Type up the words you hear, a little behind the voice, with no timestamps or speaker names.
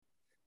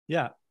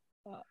Yeah,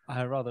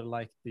 I rather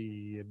like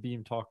the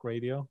Beam Talk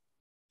Radio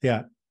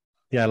Yeah.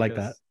 Yeah, I like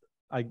that.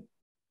 because I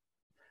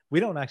we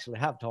don't actually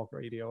have talk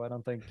radio, I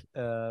don't think,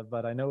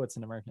 but I know it's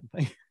an American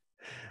thing.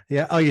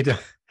 Yeah. Oh, you do.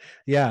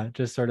 Yeah,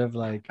 just sort of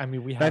like I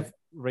mean, we I've have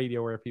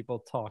radio where people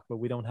talk, but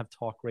we don't have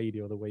talk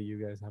radio the way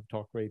you guys have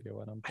talk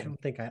radio. I don't I think.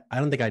 don't think I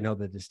don't think I know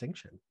the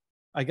distinction.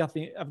 I've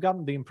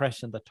gotten the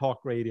impression that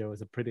talk radio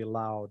is a pretty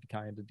loud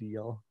kind of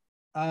deal.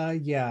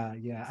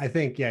 Yeah. I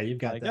think you've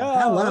got Like, the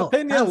oh,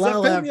 opinions,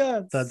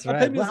 opinions, that's right.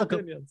 opinions, Welcome.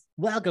 opinions.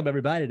 Welcome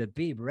everybody to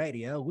Beam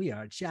Radio. We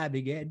are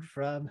chiming in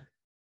from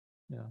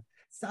Yeah,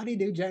 sunny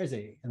New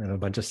Jersey. And then a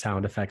bunch of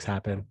sound effects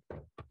happen.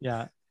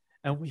 yeah,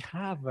 and we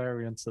have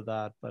variants of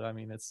that, but I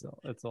mean, it's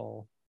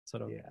all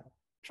sort of Yeah.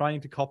 trying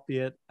to copy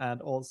it,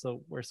 and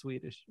also we're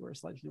Swedish, we're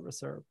slightly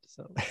reserved,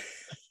 so.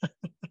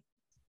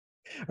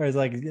 Or it's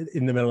like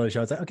in the middle of the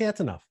show, it's like, okay,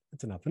 that's enough.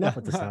 That's enough. Enough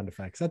with the sound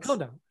effects. That's calm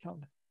down.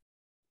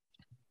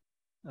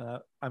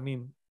 I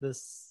mean, the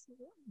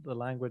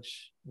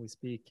language we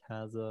speak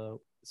has a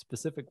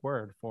specific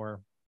word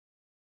for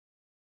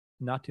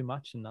not too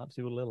much and not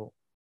too little.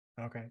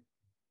 okay.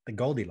 The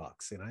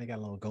Goldilocks, you got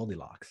a little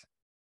Goldilocks.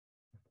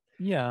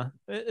 Yeah,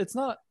 it's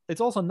not.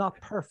 It's also not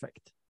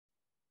perfect.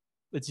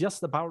 It's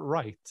just about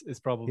right. Is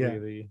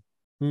probably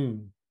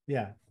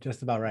Yeah,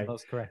 just about right.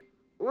 Most correct.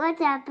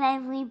 What's up,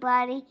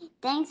 everybody?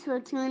 Thanks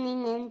for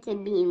tuning in to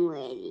Beam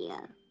Radio.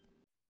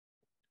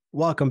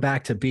 Welcome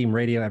back to Beam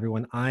Radio,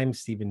 everyone. I'm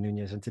Steven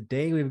Nunez, and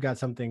today we've got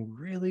something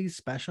really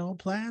special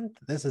planned.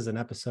 This is an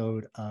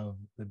episode of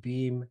the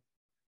Beam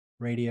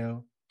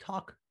Radio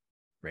Talk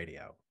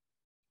Radio.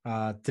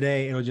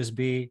 Today, it'll just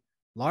be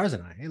Lars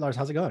and I. Hey, Lars,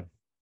 how's it going?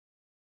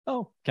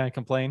 Oh, can't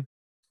complain.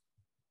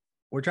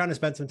 We're trying to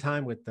spend some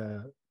time with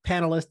the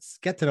panelists,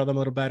 get to know them a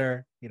little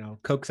better,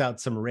 coax out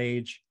some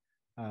rage,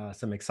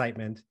 some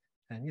excitement,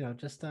 and,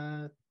 just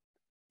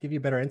give you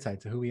better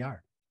insight to who we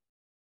are.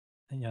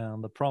 Yeah,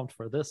 and the prompt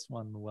for this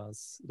one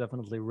was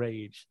definitely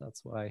rage.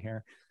 That's what I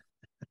hear.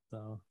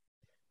 So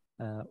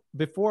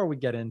before we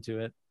get into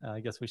it, I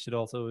guess we should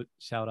also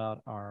shout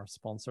out our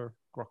sponsor,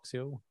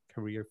 Groxio,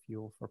 career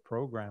fuel for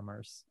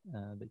programmers.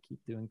 They keep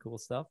doing cool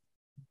stuff.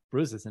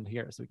 Bruce isn't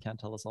here, so he can't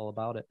tell us all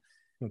about it.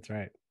 That's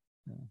right.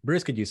 Yeah.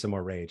 Bruce could use some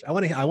more rage. I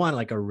want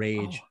like a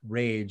rage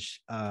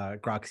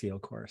Groxio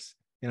course.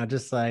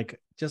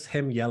 Just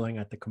him yelling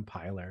at the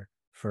compiler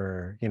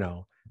for,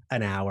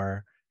 an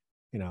hour,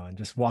 and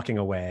just walking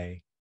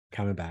away,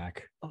 coming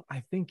back. Oh,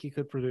 I think he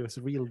could produce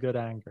real good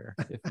anger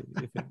if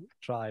he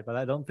try, but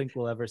I don't think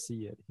we'll ever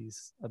see it.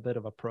 He's a bit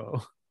of a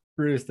pro.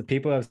 Bruce, the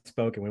people have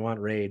spoken. We want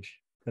rage.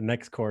 The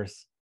next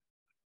course,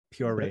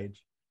 pure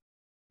rage.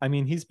 I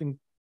mean, he's been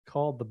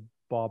called the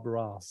Bob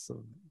Ross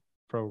of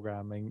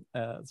programming,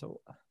 so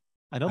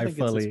I don't think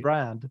it's his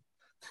brand.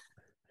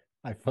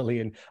 I fully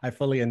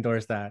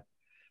endorse that.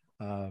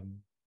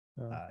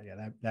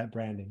 That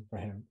branding for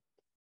him.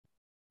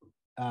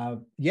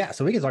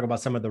 So we can talk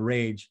about some of the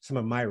rage, some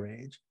of my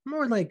rage,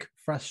 more like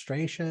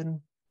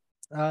frustration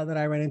that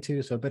I ran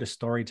into. So a bit of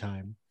story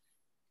time.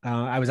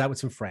 I was out with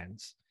some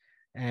friends,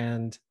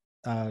 and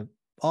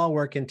all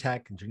work in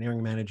tech,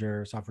 engineering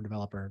manager, software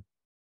developer,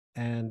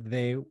 and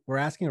they were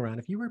asking around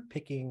if you were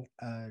picking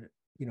a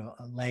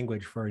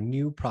language for a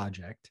new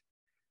project,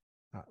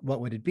 what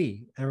would it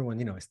be?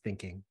 Everyone is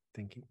thinking.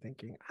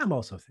 I'm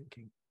also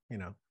thinking,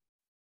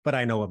 but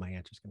I know what my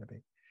answer is going to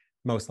be,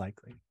 most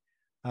likely.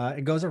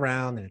 It goes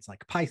around and it's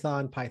like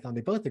Python.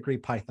 They both agree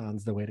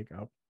Python's the way to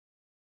go.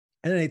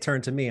 And then they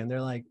turn to me and they're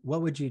like,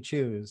 what would you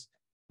choose?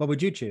 What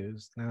would you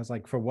choose? And I was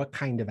like, for what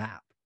kind of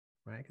app?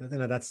 Right?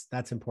 Because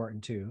that's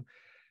important too.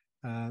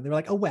 They were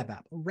like, a web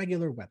app, a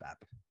regular web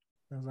app.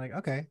 I was like,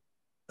 okay,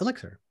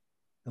 Elixir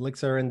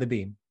and the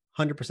Beam,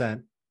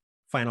 100%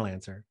 final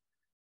answer.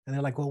 And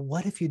they're like, well,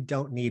 what if you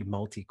don't need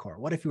multi-core?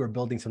 What if you were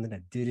building something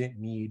that didn't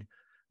need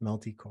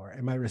multi-core?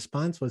 And my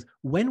response was,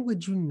 when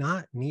would you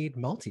not need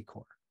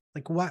multi-core?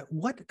 Like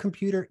what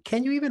computer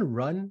can you even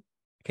run?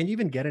 Can you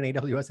even get an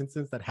AWS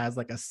instance that has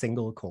like a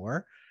single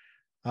core?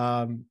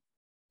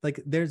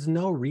 There's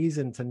no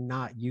reason to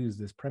not use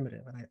this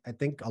primitive. And I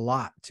think a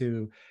lot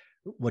to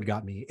what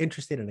got me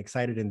interested and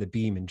excited in the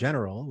Beam in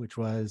general, which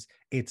was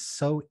it's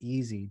so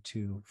easy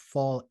to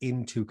fall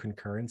into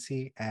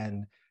concurrency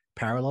and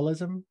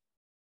parallelism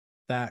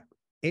that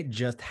it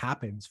just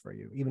happens for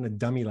you. Even a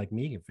dummy like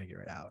me can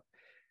figure it out.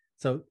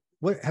 So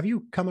what have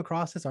you come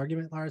across this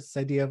argument, Lars? This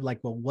idea of like,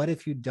 well, what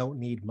if you don't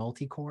need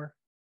multi-core?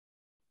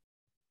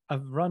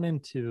 I've run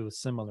into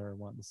similar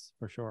ones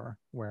for sure,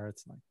 where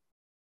it's like,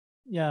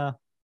 yeah,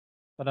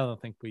 but I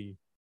don't think we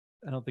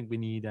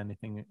need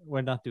anything.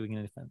 We're not doing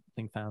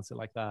anything fancy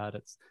like that.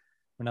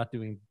 We're not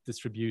doing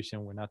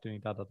distribution. We're not doing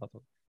da.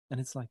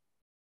 And it's like,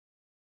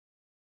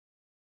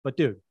 but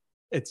dude,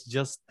 it's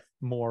just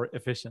more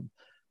efficient.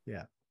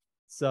 Yeah.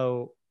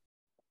 So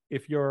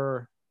if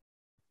you're,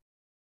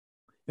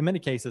 in many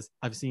cases,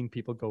 I've seen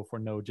people go for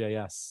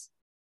Node.js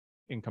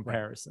in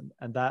comparison,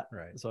 right. And that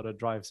sort of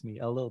drives me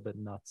a little bit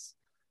nuts.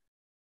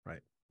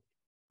 Right.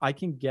 I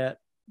can get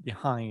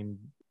behind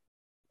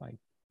like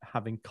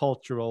having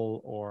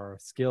cultural or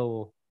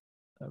skill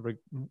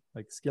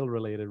like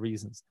skill-related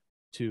reasons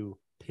to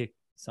pick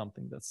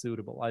something that's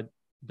suitable. I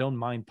don't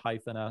mind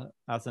Python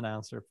as an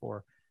answer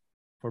for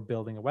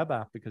building a web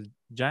app, because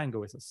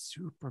Django is a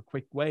super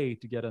quick way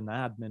to get an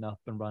admin up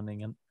and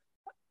running. And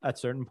at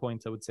certain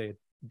points, I would say it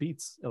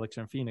beats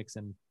Elixir and Phoenix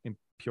in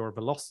pure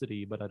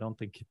velocity, but I don't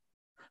think it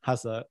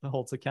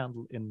holds a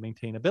candle in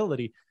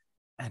maintainability,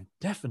 and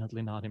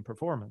definitely not in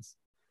performance.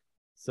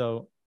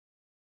 So,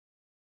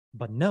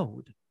 but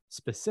Node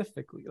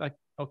specifically, like,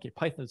 okay,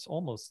 Python is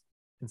almost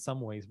in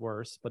some ways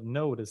worse, but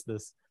Node is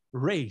this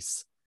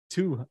race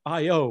to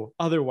I/O.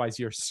 Otherwise,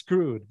 you're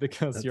screwed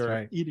because That's you're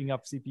right. eating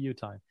up CPU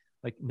time.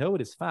 Like,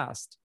 Node is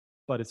fast,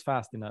 but it's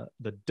fast in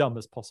the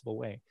dumbest possible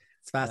way.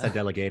 It's fast at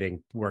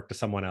delegating work to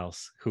someone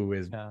else who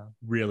is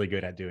really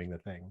good at doing the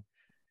thing.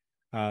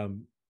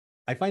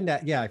 I find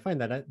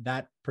that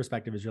that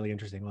perspective is really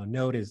interesting. Well,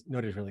 Node is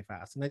really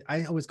fast, and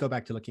I always go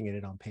back to looking at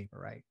it on paper.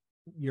 Right,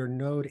 your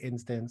Node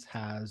instance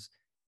has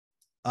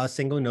a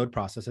single node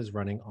processes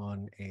running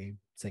on a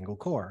single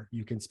core.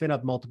 You can spin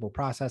up multiple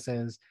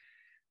processes,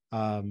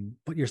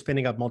 but you're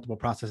spinning up multiple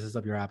processes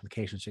of your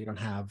application, so you don't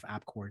have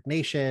app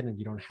coordination, and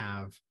you don't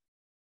have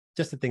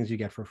just the things you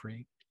get for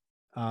free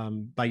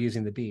by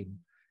using the Beam.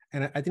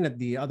 And I think that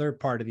the other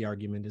part of the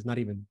argument is not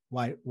even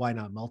why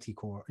not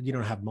multi-core. You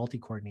don't have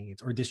multi-core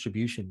needs or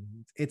distribution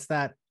needs. It's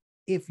that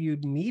if you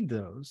need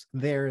those,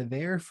 they're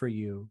there for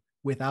you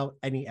without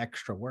any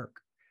extra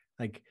work.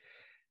 Like,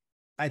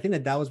 I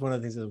think that was one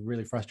of the things that was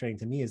really frustrating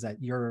to me, is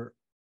that your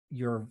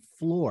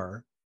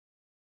floor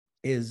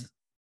is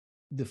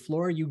the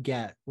floor you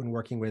get when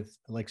working with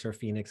Elixir,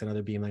 Phoenix, and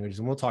other Beam languages.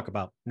 And we'll talk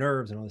about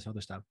nerves and all this other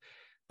stuff.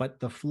 But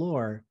the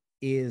floor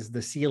is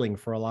the ceiling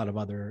for a lot of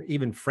other,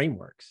 even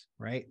frameworks,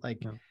 right?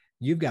 Like,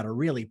 you've got to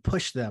really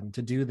push them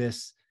to do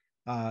this,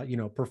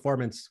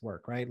 performance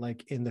work, right?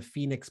 Like in the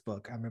Phoenix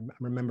book, I'm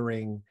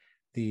remembering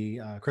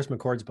the Chris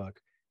McCord's book.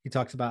 He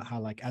talks about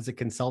how, like, as a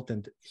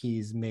consultant,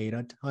 he's made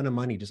a ton of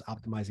money just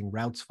optimizing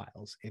routes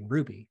files in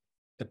Ruby.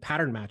 The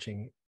pattern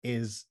matching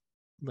is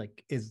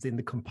in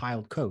the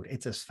compiled code.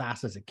 It's as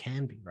fast as it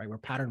can be, right? We're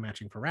pattern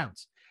matching for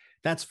routes.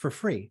 That's for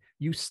free.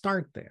 You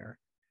start there,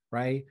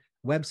 right?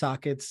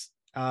 WebSockets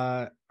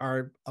are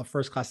a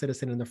first-class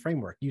citizen in the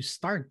framework. You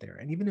start there.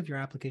 And even if your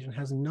application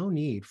has no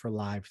need for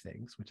live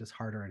things, which is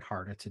harder and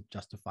harder to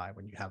justify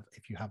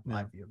if you have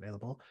live view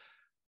available,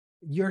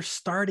 you're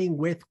starting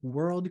with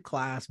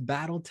world-class,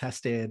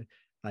 battle-tested,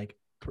 like,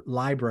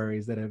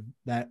 libraries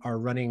that are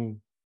running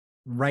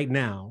right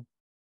now.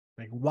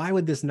 Like, why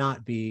would this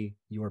not be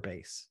your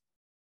base?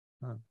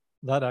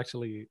 That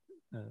actually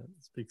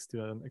speaks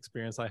to an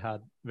experience I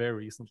had very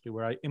recently,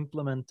 where I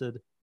implemented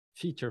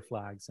feature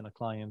flags in a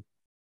client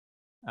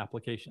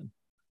application,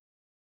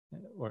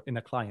 or in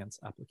a client's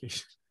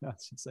application, I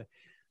should say.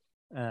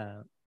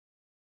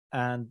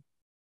 And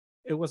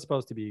it was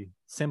supposed to be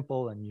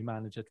simple, and you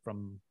manage it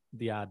from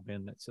the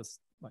admin. It's just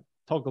like,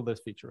 toggle this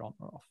feature on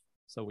or off,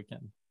 so we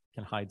can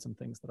hide some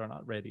things that are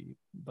not ready,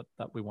 but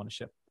that we want to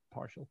ship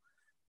partial.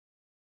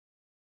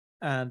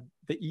 And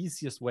the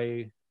easiest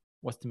way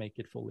was to make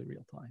it fully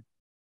real time.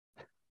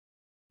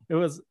 It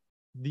was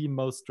the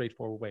most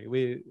straightforward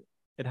way.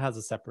 It has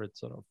a separate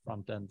sort of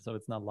front end, so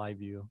it's not live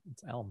view,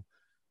 it's Elm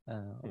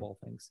of all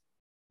things.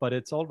 But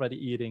it's already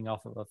eating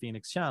off of a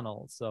Phoenix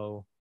channel,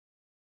 so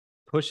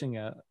pushing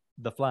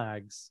the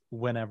flags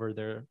whenever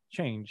they're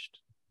changed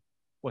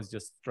was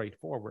just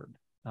straightforward.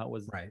 That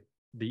was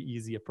the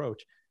easy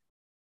approach.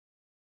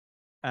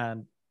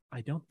 And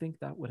I don't think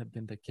that would have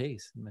been the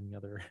case in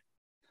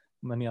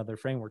many other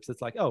frameworks.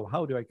 It's like, oh,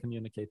 how do I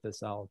communicate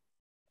this out?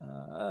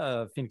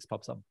 Phoenix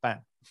pops up, bam,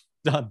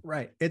 done.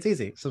 Right. It's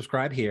easy.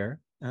 Subscribe here,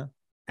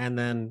 and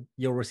then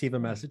you'll receive a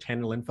message,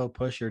 handle info,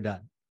 push, you're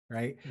done.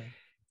 Right. Yeah.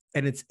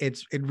 And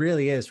it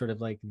really is sort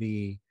of like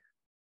the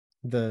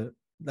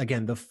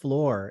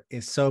floor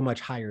is so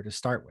much higher to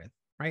start with,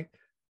 right?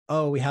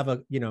 Oh, we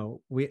have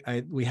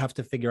we have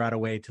to figure out a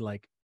way to,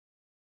 like,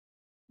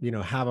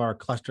 have our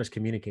clusters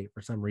communicate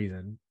for some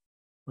reason.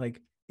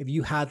 Like, if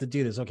you had to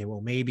do this, okay,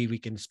 well, maybe we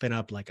can spin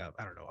up like a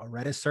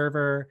Redis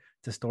server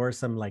to store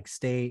some, like,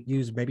 state,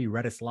 use maybe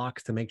Redis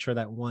locks to make sure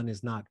that one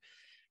is not,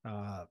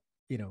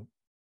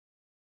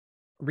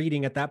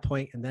 reading at that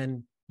point, and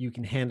then you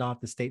can hand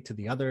off the state to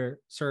the other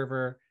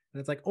server.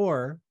 And it's like,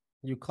 or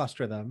you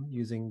cluster them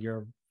using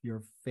your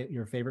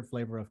favorite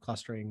flavor of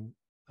clustering,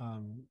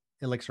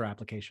 Elixir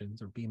applications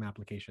or Beam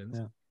applications,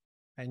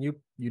 and you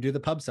do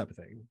the pub sub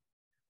thing,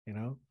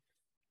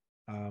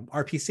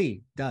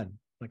 RPC done.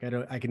 Like,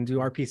 I can do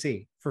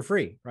RPC for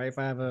free, right? If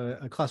I have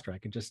a cluster, I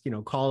can just,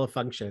 call a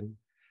function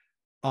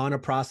on a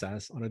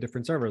process on a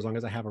different server, as long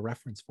as I have a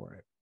reference for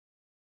it.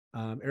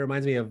 It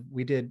reminds me of,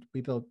 we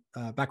built,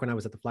 back when I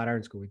was at the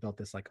Flatiron School, we built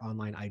this, like,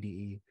 online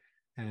IDE,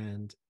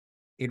 and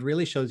it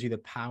really shows you the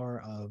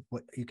power of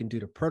what you can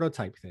do to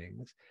prototype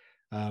things.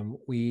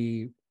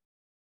 We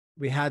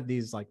had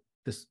these, like,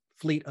 this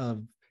fleet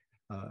of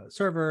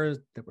servers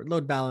that were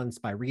load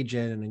balanced by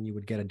region, and then you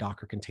would get a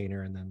Docker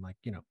container and then, like,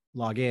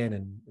 log in,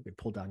 and it would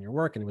pull down your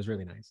work, and it was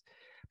really nice.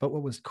 But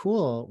what was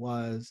cool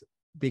was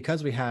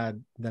because we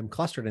had them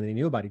clustered and they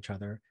knew about each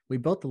other, we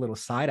built a little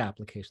side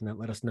application that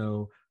let us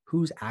know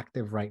who's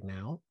active right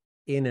now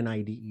in an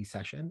IDE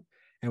session.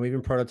 And we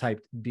even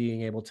prototyped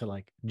being able to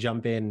like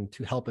jump in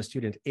to help a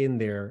student in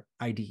their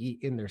IDE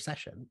in their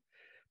session,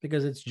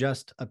 because it's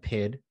just a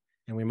PID.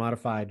 And we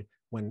modified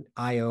when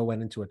IO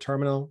went into a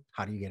terminal,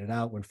 how do you get it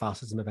out? When file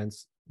system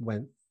events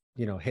went,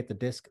 hit the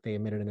disk, they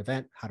emitted an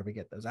event, how do we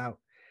get those out?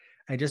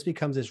 And it just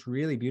becomes this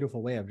really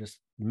beautiful way of just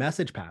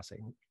message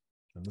passing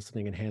and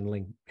listening and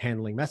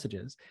handling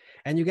messages,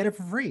 and you get it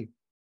for free,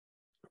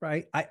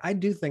 right? I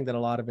do think that a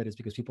lot of it is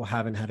because people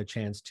haven't had a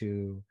chance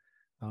to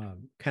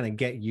kind of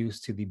get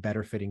used to the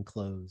better fitting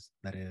clothes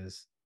that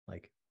is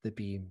like the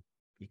Beam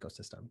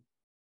ecosystem.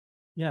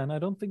 Yeah, and I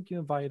don't think you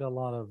invite a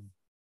lot of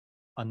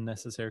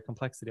unnecessary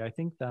complexity. I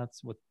think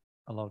that's what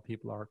a lot of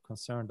people are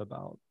concerned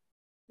about.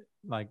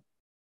 Like,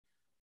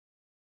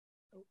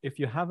 if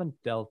you haven't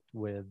dealt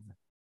with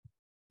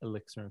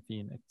Elixir and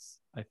Phoenix,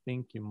 I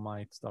think you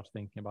might start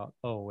thinking about,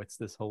 oh, it's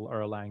this whole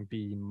Erlang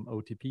Beam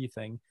OTP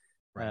thing.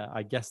 Right.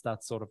 I guess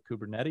that's sort of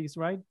Kubernetes,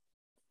 right?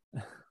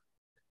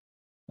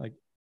 Like,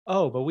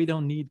 oh, but we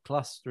don't need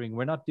clustering.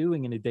 We're not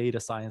doing any data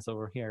science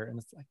over here. And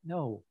it's like,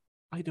 no,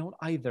 I don't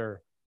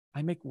either.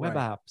 I make web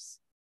apps,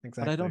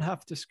 but I don't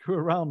have to screw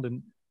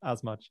around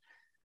as much.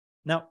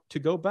 Now, to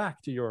go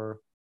back to your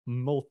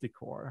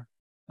multi-core,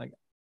 like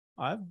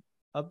I've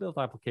built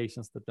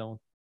applications that don't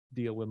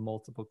deal with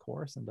multiple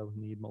cores and don't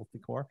need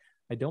multi-core.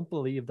 I don't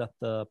believe that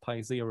the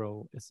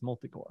Pi0 is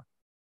multi-core.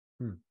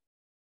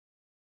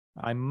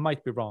 I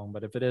might be wrong,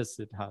 but if it is,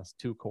 it has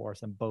 2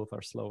 cores and both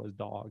are slow as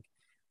dog.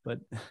 But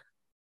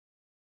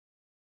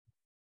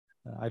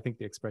I think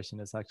the expression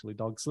is actually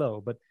dog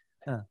slow, but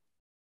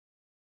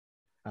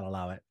I'll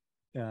allow it.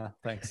 Yeah,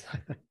 thanks.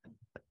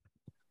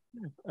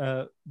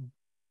 But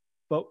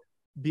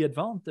the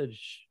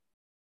advantage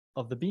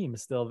of the Beam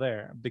is still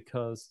there,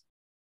 because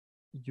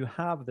you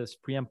have this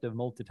preemptive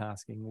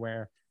multitasking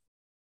where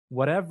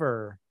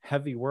whatever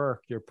heavy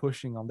work you're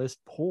pushing on this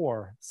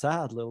poor,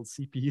 sad little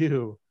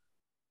CPU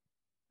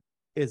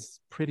is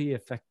pretty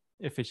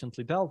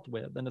efficiently dealt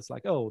with. And it's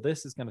like, oh,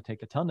 this is going to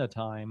take a ton of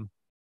time.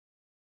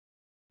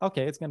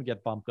 Okay, it's going to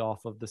get bumped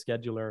off of the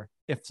scheduler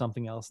if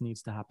something else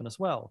needs to happen as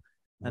well.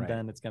 And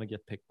then it's going to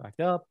get picked back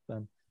up.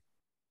 And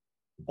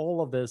all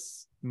of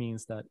this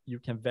means that you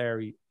can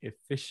very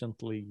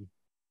efficiently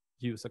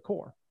use a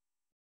core.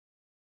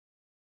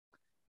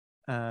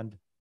 And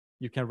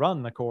you can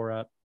run a core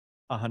at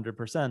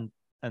 100%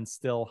 and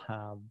still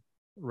have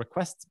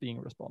requests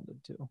being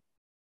responded to.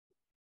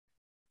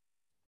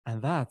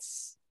 And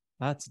that's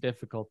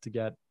difficult to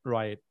get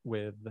right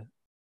with.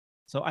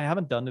 So I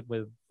haven't done it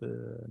with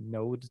the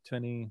Node to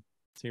any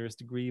serious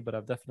degree, but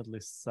I've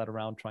definitely sat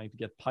around trying to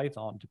get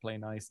Python to play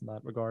nice in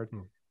that regard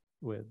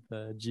with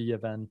the G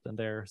event and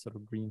their sort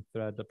of green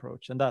thread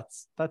approach. And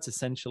that's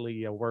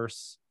essentially a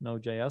worse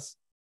Node.js,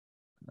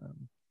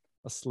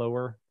 a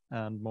slower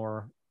and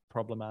more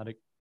problematic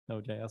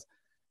Node.js,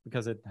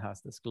 because it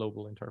has this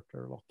global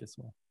interpreter lock as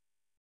well.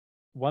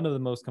 One of the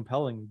most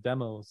compelling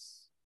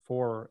demos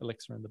for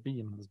Elixir and the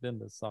Beam has been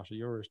the Sasha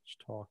Juric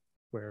talk,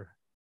 where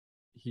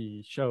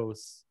he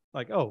shows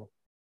like, oh,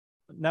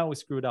 now we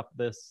screwed up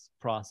this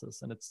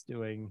process and it's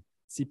doing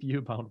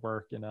CPU bound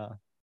work in a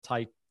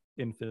tight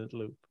infinite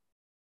loop.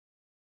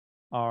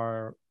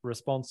 Our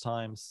response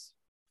times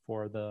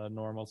for the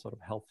normal sort of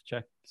health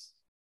checks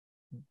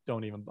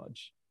don't even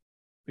budge,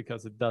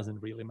 because it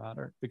doesn't really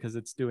matter, because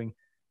it's doing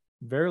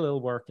very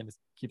little work and it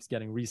keeps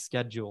getting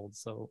rescheduled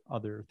so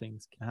other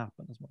things can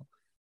happen as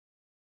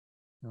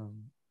well.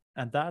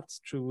 And that's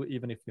true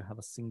even if you have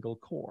a single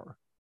core,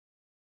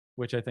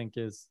 which I think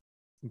is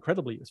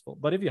incredibly useful.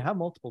 But if you have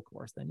multiple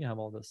cores, then you have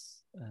all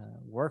this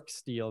work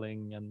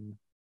stealing. And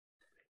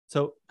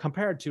so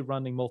compared to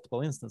running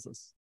multiple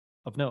instances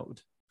of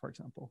Node, for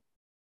example,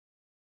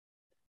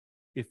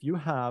 if you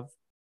have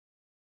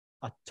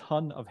a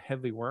ton of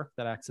heavy work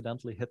that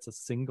accidentally hits a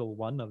single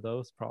one of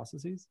those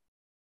processes,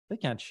 they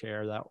can't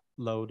share that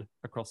load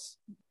across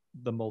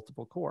the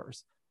multiple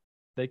cores.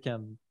 They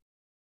can,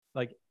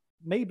 like,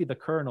 maybe the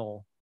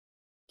kernel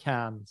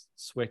can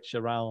switch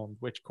around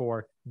which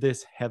core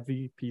this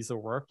heavy piece of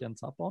work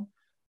ends up on,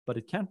 but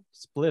it can't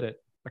split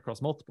it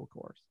across multiple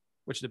cores,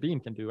 which the Beam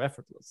can do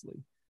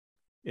effortlessly.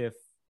 If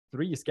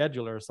 3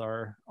 schedulers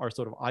are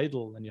sort of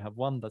idle and you have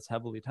one that's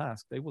heavily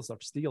tasked, they will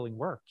start stealing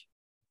work,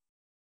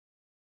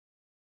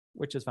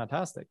 which is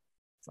fantastic.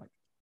 It's like,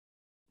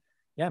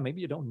 yeah,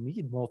 maybe you don't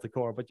need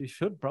multi-core, but you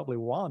should probably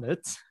want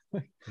it.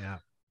 Yeah.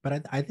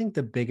 But I think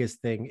the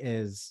biggest thing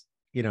is,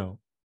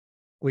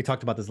 we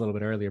talked about this a little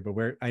bit earlier,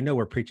 but I know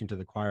we're preaching to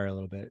the choir a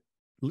little bit.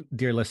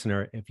 Dear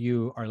listener, if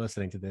you are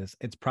listening to this,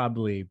 it's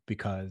probably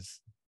because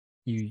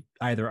you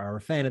either are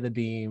a fan of the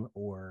Beam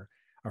or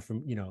are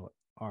from,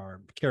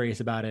 are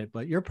curious about it,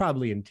 but you're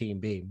probably in Team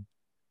Beam,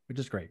 which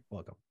is great.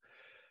 Welcome.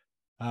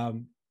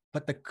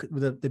 But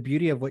the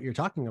beauty of what you're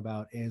talking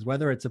about is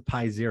whether it's a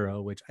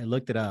Pi0, which I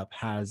looked it up,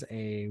 has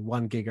a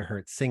 1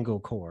 gigahertz single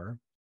core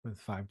with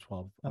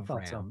 512 of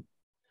RAM.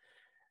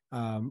 So.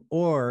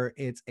 or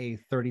it's a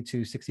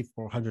 32,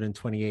 64,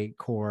 128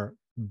 core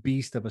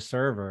beast of a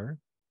server,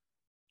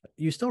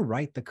 you still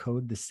write the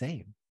code the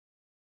same,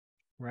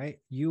 right?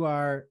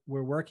 We're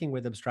working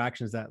with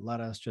abstractions that let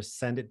us just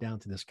send it down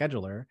to the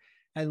scheduler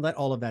and let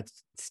all of that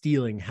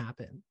stealing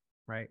happen,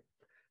 right?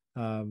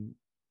 And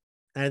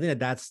I think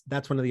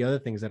that's one of the other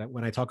things that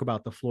when I talk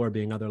about the floor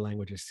being other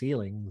languages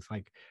ceilings,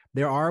 like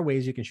there are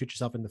ways you can shoot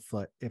yourself in the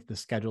foot if the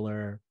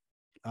scheduler,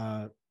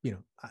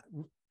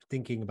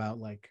 thinking about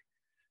like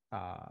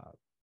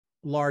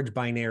large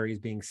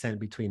binaries being sent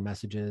between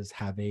messages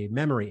have a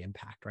memory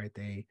impact, right?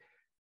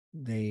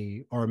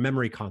 They are a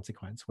memory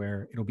consequence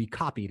where it'll be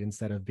copied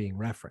instead of being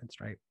referenced,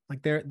 right?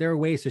 Like there are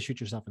ways to shoot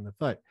yourself in the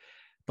foot,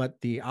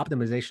 but the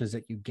optimizations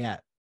that you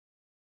get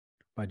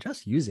by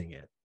just using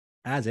it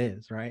as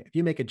is, right? If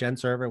you make a gen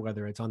server,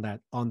 whether it's on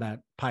that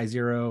Pi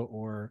Zero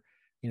or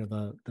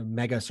the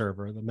mega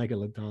server, the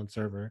megalodon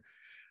server,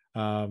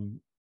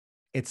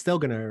 it's still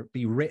going to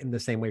be written the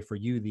same way for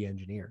you, the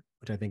engineer,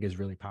 which I think is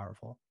really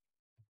powerful.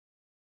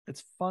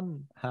 It's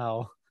fun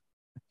how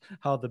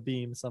the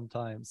Beam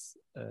sometimes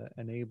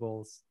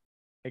enables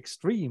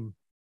extreme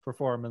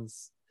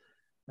performance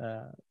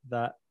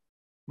that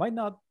might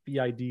not be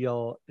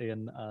ideal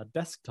in a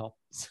desktop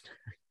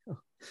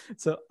scenario.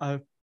 So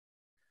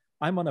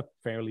I'm on a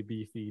fairly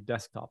beefy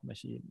desktop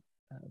machine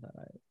that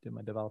I do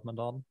my development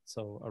on.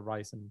 So a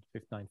Ryzen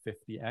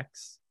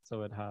 5950X.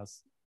 So it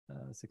has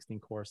 16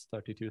 cores,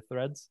 32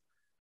 threads.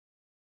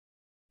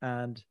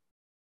 And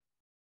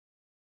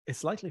it's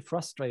slightly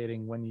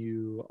frustrating when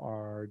you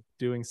are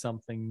doing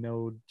something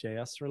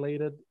Node.js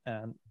related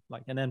and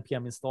like an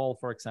npm install,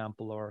 for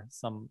example, or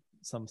some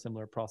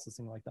similar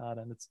processing like that.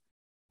 And it's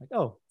like,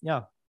 oh,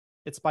 yeah,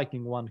 it's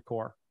spiking one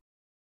core.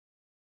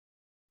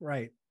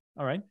 Right.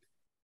 All right.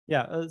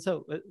 Yeah.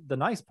 So the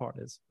nice part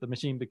is the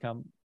machine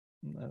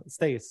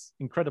stays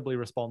incredibly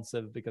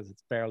responsive because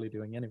it's barely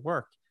doing any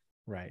work.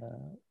 Right.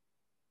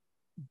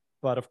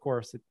 But of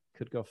course, it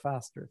could go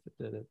faster if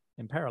it did it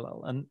in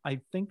parallel. And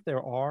I think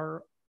there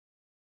are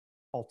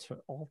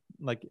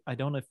like, I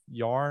don't know if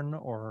Yarn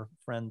or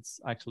Friends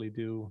actually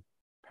do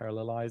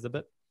parallelize a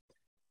bit.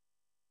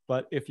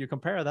 But if you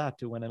compare that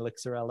to when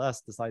Elixir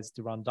LS decides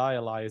to run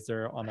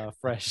Dialyzer on a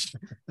fresh,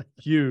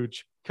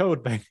 huge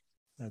code base,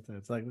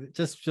 it's like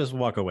just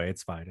walk away.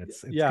 It's fine.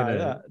 It's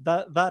yeah.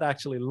 That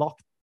actually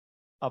locked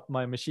up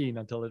my machine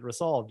until it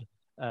resolved.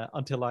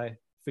 Until I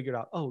figured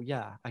out, oh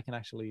yeah, I can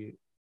actually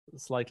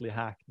slightly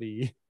hack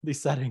the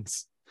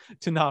settings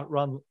to not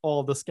run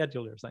all the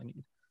schedulers I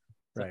need.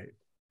 So right.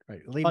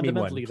 Leave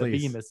fundamentally, me one,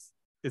 please. the Beam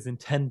is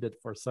intended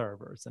for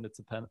servers, and it's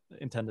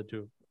intended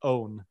to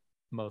own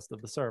most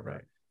of the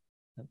server.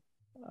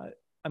 Right.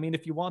 I mean,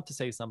 if you want to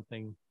say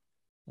something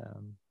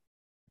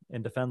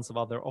in defense of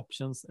other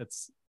options,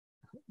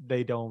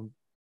 they don't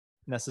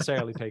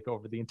necessarily take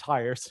over the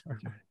entire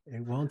server.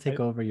 It won't take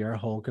over your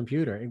whole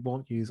computer. It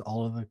won't use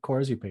all of the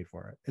cores you pay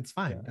for it. It's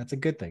fine. Yeah. That's a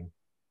good thing.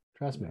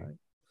 Trust me. Right.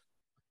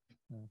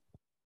 Yeah.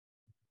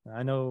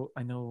 I know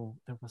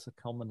there was a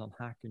comment on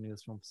Hacker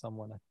News from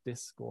someone at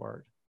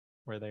Discord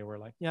where they were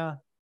like, yeah,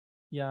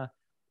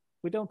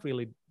 we don't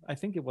really, I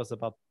think it was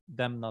about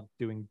them not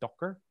doing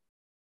Docker.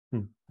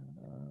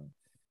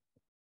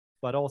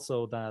 But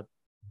also that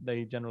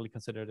they generally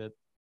considered it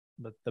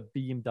that the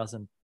Beam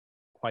doesn't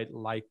quite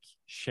like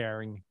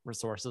sharing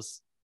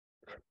resources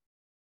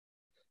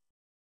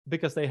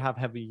because they have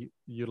heavy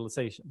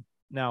utilization.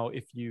 Now,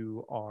 if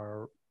you're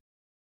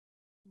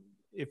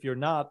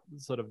not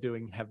sort of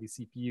doing heavy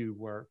CPU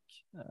work,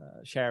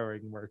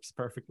 sharing works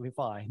perfectly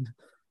fine.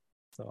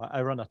 So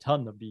I run a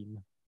ton of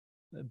Beam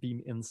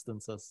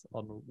instances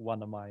on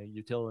one of my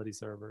utility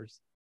servers,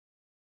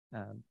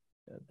 and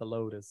the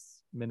load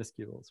is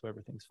minuscule, so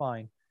everything's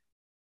fine.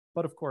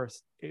 But of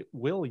course, it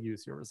will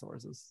use your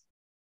resources,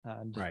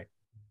 and right,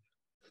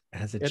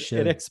 as it should.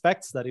 It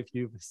expects that if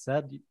you've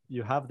said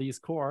you have these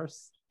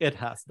cores, it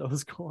has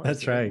those cores.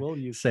 That's right. Will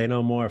use Say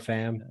no more,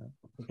 fam. Yeah.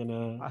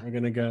 We're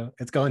gonna go.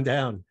 It's going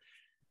down.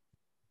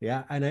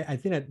 Yeah, and I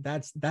think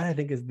that I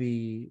think is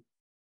the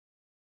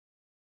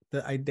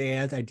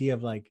idea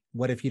of like,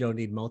 what if you don't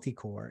need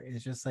multi-core?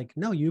 It's just like,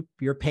 no,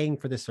 you're paying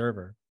for the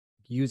server.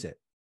 Use it,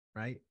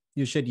 right?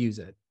 You should use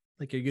it.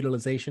 Like your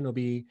utilization will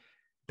be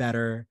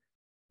better,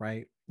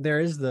 right?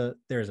 There's a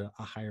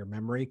higher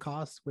memory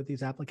cost with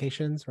these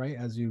applications, right?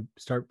 As you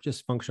start,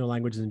 just functional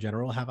languages in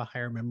general have a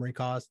higher memory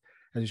cost.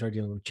 As you start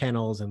dealing with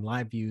channels and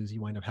live views,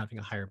 you wind up having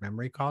a higher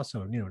memory cost.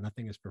 So,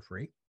 nothing is for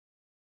free.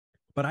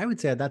 But I would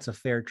say that's a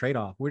fair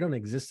trade-off. We don't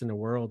exist in a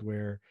world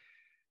where,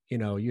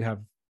 you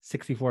have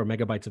 64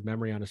 megabytes of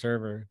memory on a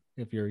server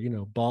if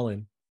you're,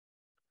 balling.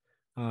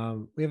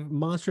 We have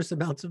monstrous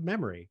amounts of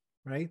memory,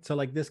 right? So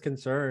like this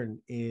concern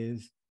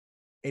is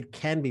it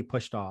can be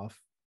pushed off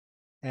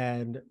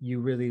and you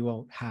really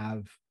won't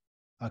have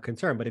a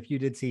concern. But if you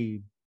did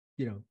see,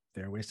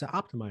 there are ways to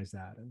optimize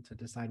that and to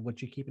decide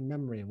what you keep in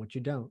memory and what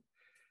you don't.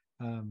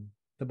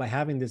 But by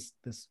having this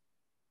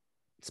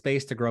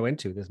space to grow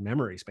into, this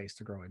memory space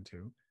to grow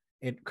into,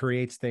 it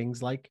creates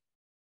things like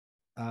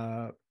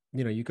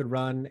you could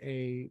run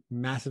a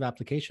massive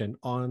application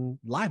on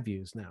live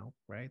views now,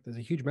 right? There's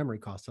a huge memory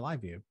cost to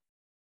live view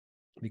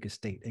because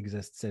state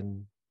exists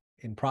in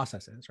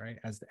processes, right?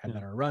 And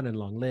that are run and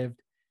long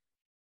lived.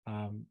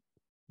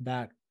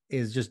 That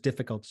is just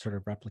difficult to sort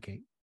of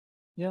replicate.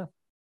 Yeah.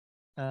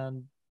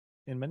 And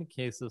in many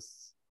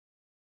cases,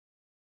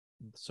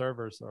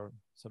 servers are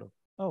sort of,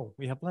 oh,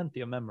 we have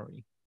plenty of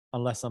memory,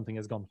 unless something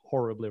has gone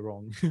horribly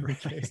wrong.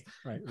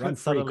 Right. Run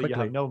Suddenly quickly.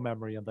 You have no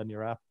memory, and then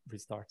your app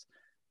restarts,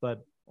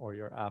 or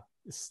your app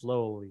is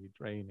slowly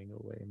draining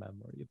away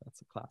memory.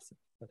 That's a classic.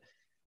 But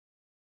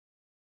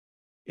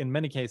in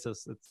many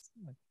cases, it's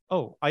like,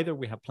 oh, either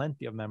we have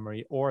plenty of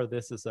memory, or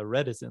this is a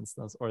Redis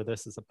instance, or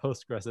this is a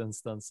Postgres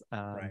instance,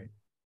 and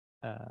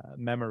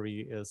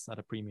memory is at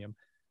a premium,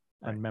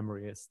 and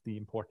memory is the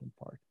important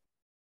part.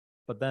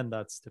 But then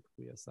that's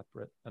typically a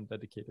separate and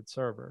dedicated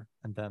server,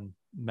 and then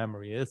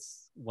memory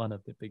is one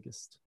of the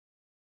biggest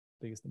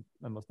and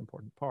most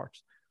important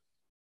parts.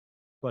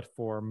 But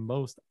for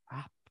most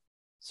app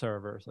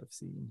servers I've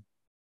seen,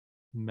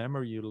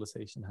 memory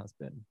utilization has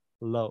been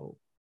low,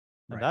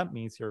 and that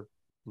means you're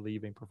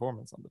leaving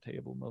performance on the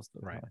table most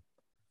of the time.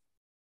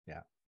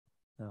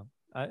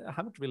 I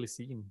haven't really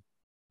seen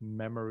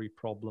memory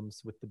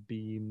problems with the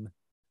Beam.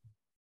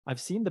 I've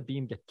seen the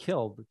Beam get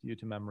killed due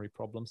to memory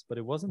problems, but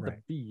it wasn't the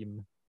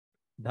Beam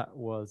that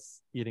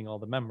was eating all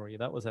the memory.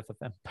 That was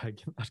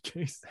FFmpeg in that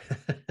case.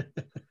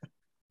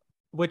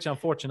 Which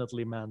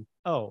unfortunately meant,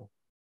 oh,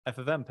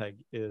 FFmpeg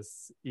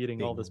is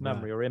eating all this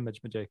memory, or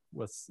ImageMagick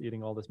was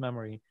eating all this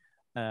memory,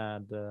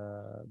 and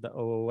the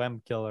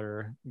OOM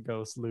killer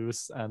goes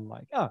loose and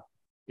like,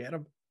 get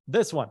him.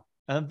 This one,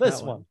 and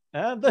this one,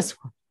 and this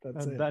one.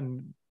 That's and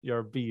then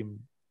your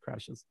Beam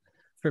crashes.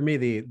 For me,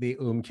 the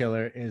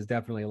killer is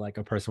definitely like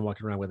a person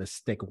walking around with a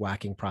stick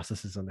whacking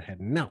processes on the head.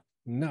 No.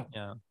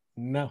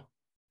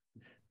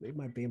 Leave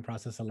my Beam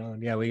process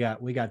alone. Yeah,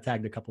 we got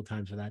tagged a couple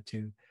times for that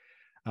too.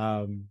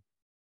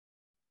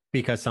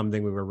 Because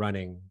something we were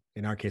running,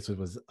 in our case, it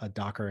was a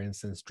Docker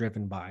instance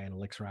driven by an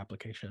Elixir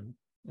application.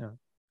 Yeah.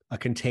 A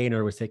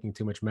container was taking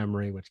too much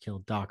memory, which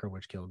killed Docker,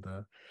 which killed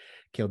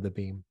the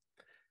Beam.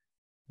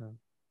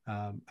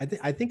 Yeah.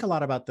 I think a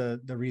lot about the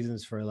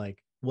reasons for like,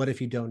 what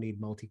if you don't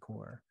need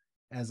multi-core,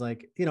 as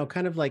like,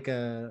 kind of like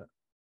there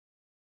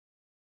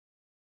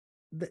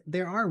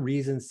are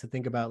reasons to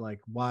think about like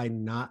why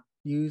not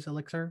use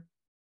Elixir,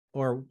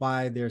 or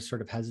why there's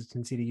sort of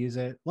hesitancy to use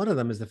it. One of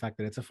them is the fact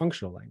that it's a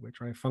functional language,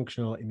 right?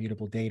 Functional,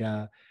 immutable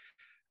data.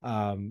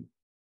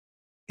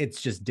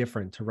 It's just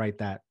different to write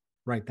that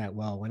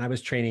well. When I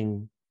was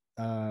training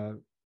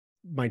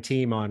my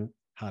team on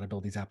how to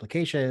build these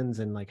applications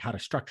and like how to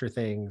structure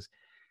things,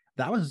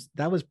 that was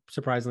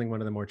surprisingly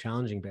one of the more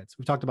challenging bits.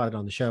 We've talked about it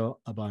on the show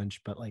a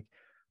bunch, but like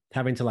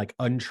having to like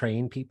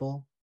untrain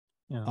people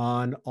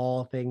on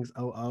all things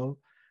OO.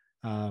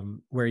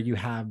 Where you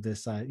have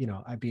this,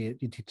 you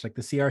teach like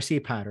the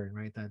CRC pattern,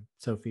 right? That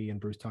Sophie and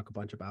Bruce talk a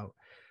bunch about,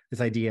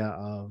 this idea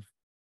of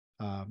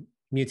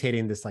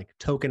mutating this like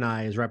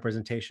tokenized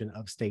representation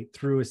of state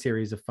through a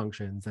series of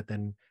functions that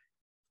then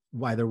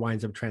either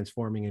winds up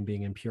transforming and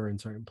being impure in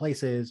certain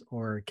places,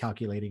 or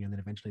calculating and then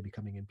eventually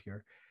becoming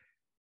impure.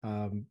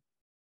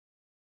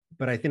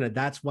 But I think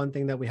that's one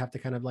thing that we have to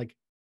kind of like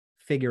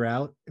figure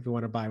out if we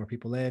want to buy more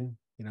people in.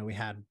 We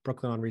had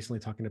Brooklyn on recently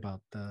talking about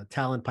the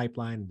talent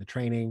pipeline and the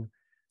training.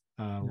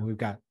 We've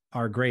got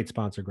our great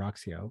sponsor,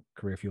 Groxio,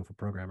 Career Fuel for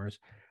Programmers,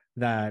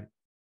 that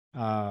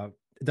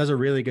does a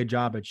really good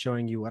job at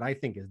showing you what I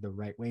think is the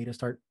right way to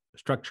start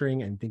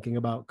structuring and thinking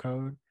about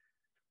code.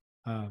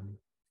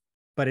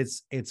 But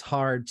it's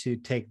hard to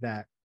take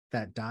that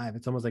dive.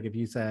 It's almost like if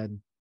you said,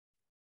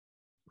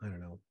 I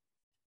don't know,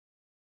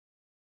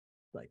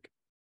 like,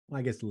 well,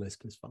 I guess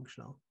Lisp is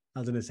functional. I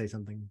was going to say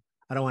something.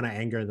 I don't want to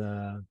anger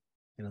the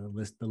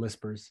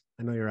Lispers.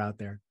 I know you're out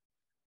there.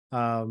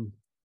 But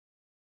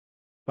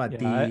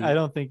I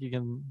don't think you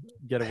can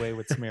get away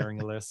with smearing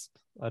Lisp.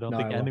 I don't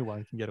think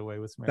anyone can get away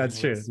with smearing That's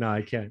true. Lisp. No,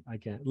 I can't.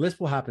 Lisp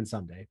will happen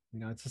someday.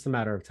 It's just a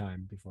matter of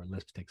time before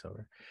Lisp takes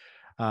over.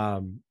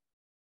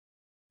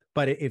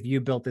 But if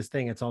you built this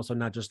thing, it's also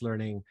not just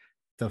learning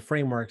the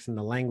frameworks and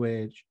the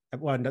language,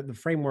 the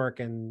framework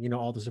and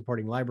all the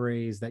supporting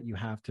libraries that you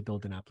have to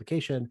build an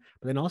application,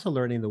 but then also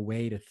learning the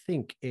way to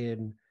think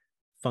in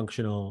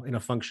a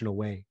functional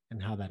way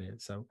and how that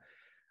is. So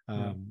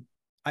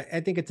I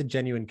think it's a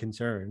genuine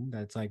concern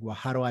that's like, well,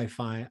 how do I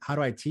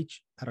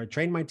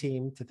train my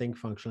team to think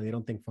functionally? They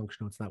don't think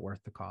functional. It's not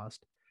worth the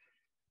cost.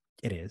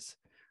 It is.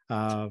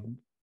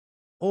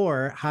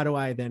 Or how do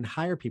I then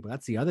hire people?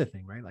 That's the other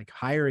thing, right? Like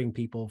hiring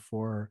people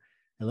for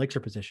Elixir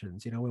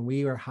positions. When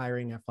we were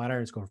hiring at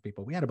Flatiron School for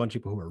people, we had a bunch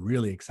of people who were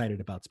really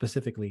excited about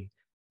specifically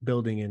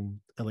building in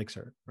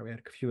Elixir. Right? We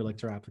had a few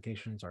Elixir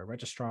applications, our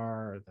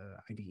registrar, or the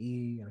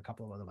IDE, and a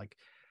couple of other like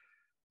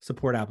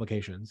support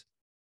applications.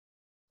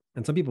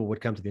 And some people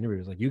would come to the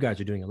interviews like, you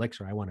guys are doing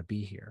Elixir, I want to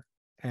be here.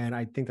 And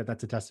I think that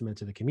that's a testament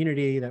to the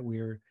community that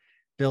we're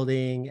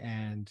building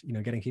and,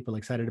 getting people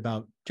excited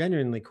about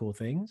genuinely cool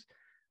things.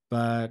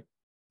 But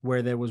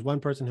where there was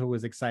one person who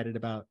was excited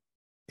about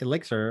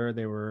Elixir,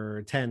 there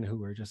were 10 who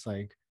were just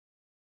like,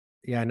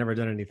 yeah, I never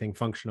done anything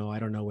functional. I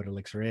don't know what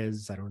Elixir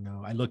is. I don't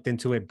know. I looked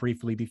into it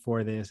briefly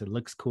before this. It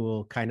looks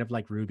cool, kind of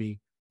like Ruby,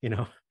 you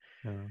know.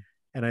 Yeah.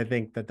 And I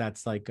think that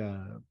that's like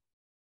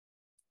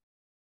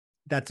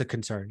that's a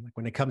concern. Like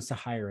when it comes to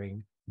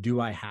hiring,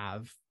 do I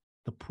have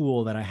the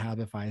pool that I have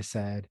if I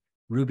said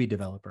Ruby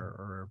developer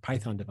or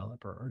Python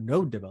developer or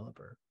Node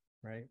developer,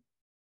 right?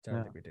 So I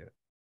don't think we do it.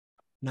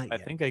 Not I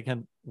yet. think I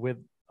can, with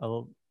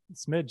a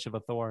smidge of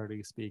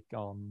authority, speak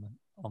on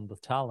the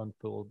talent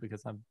pool,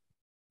 because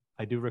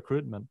I do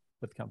recruitment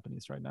with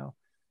companies right now,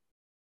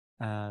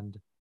 and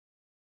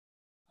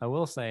I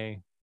will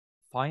say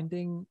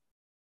finding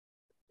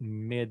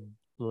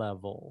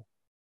mid-level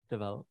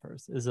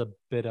developers is a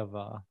bit of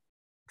a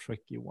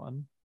tricky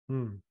one.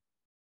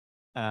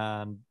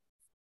 And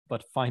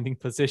but finding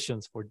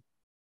positions for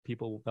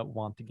people that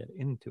want to get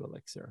into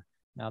Elixir,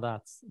 now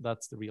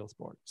that's the real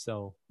sport.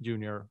 So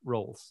junior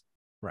roles,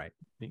 right,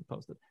 being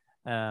posted.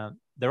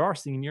 There are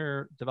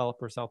senior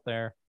developers out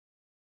there.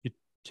 You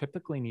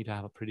typically need to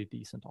have a pretty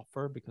decent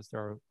offer, because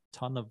there are a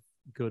ton of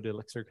good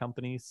Elixir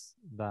companies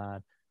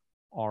that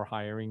are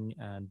hiring,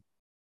 and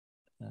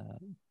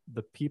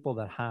the people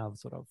that have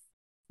sort of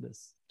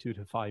this 2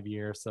 to 5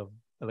 years of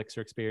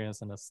Elixir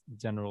experience and a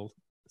general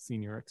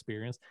senior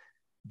experience,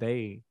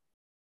 they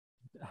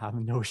have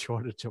no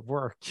shortage of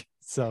work.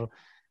 So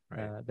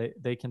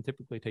they can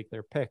typically take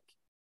their pick.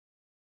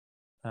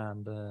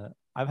 And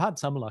I've had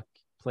some luck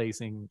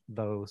placing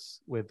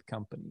those with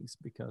companies,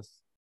 because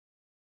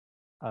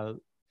the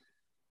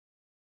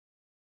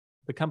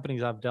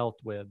companies I've dealt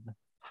with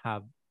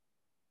have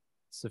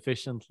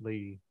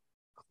sufficiently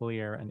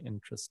clear and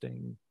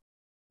interesting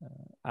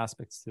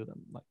aspects to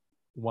them. Like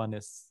one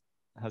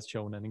has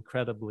shown an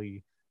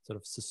incredibly sort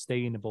of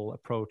sustainable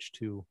approach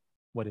to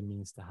what it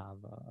means to have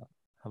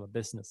a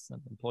business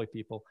and employ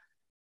people.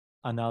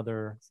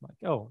 Another, it's like,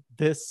 oh,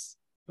 this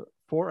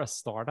for a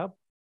startup,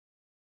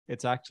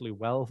 it's actually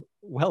well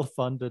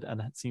funded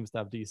and it seems to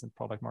have decent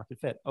product market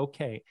fit.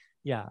 Okay,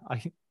 yeah,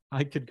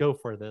 I could go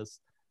for this,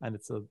 and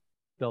it's a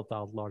built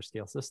out large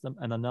scale system.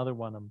 And another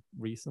one I'm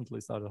recently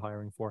started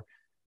hiring for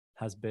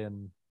has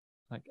been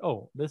like,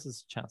 oh, this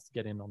is a chance to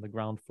get in on the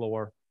ground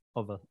floor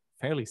of a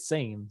fairly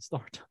sane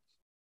startup.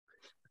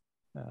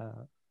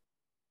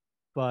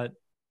 But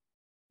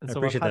I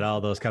appreciate that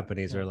all those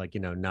companies are like,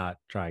 not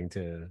trying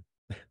to,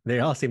 they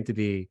all seem to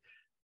be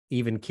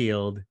even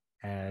keeled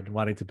and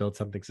wanting to build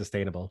something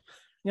sustainable.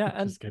 Yeah.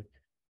 And good.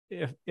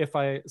 If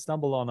I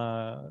stumble on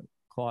a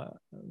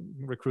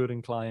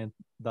recruiting client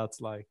that's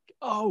like,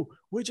 oh,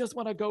 we just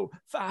want to go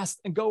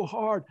fast and go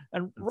hard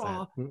and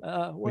raw.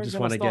 We just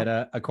want to get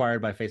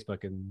acquired by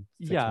Facebook in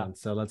 6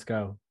 months. So let's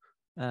go.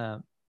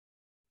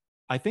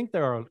 I think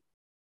there are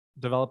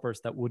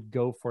developers that would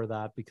go for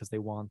that because they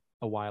want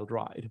a wild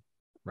ride.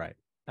 Right.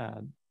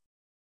 And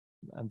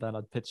then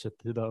I'd pitch it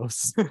to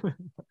those.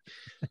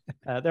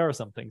 There are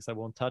some things I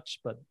won't touch,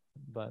 but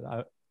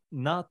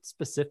not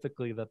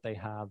specifically that they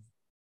have.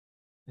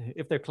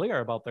 If they're clear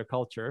about their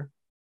culture,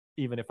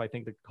 even if I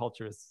think the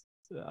culture is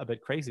a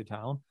bit crazy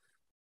town,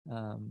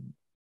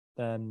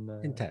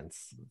 then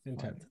intense.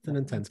 It's an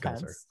intense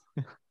culture.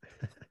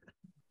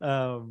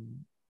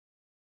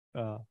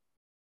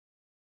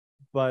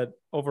 But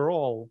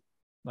overall,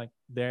 like,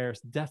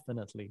 there's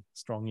definitely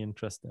strong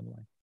interest in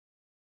like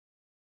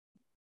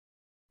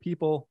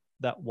people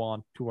that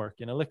want to work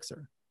in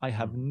Elixir. I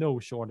have no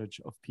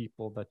shortage of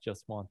people that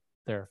just want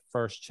their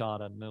first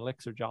shot at an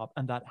Elixir job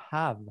and that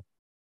have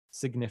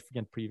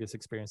significant previous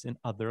experience in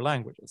other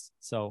languages.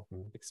 So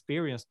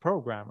experienced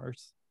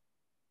programmers,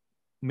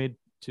 mid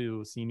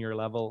to senior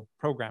level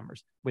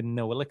programmers with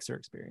no Elixir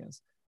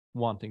experience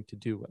wanting to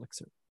do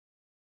Elixir.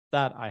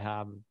 That I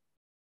have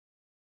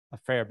a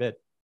fair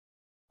bit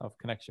of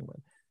connection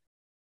with.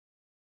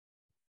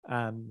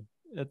 And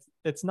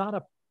it's not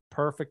a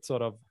perfect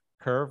sort of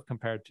curve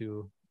compared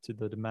to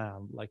the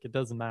demand. Like, it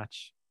doesn't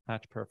match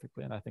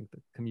perfectly, and I think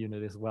the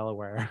community is well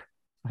aware.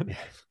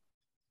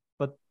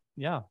 But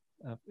yeah,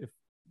 if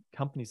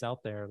companies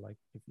out there, like,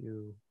 if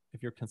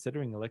you're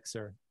considering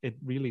Elixir, it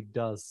really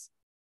does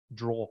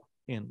draw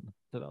in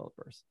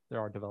developers. There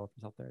are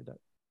developers out there that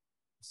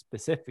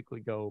specifically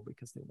go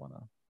because they want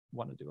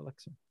to do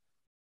Elixir.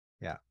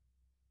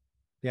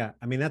 Yeah,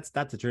 I mean, that's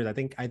the truth. I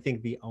think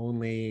the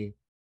only,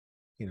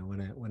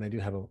 when I do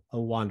have a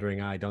wandering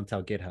eye, don't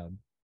tell GitHub.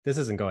 This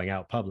isn't going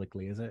out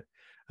publicly, is it?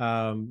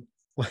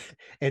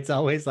 It's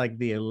always like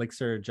the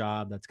Elixir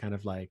job that's kind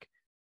of like,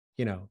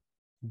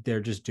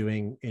 they're just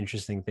doing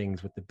interesting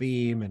things with the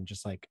beam and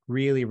just like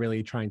really,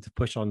 really trying to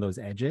push on those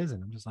edges.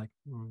 And I'm just like,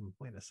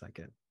 wait a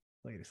second.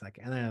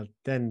 And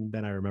then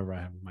I remember I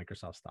have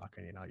Microsoft stock,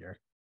 and you're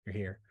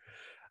here.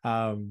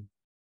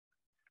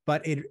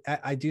 But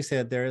I do say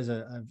that there is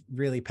a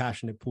really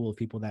passionate pool of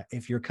people that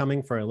if you're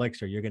coming for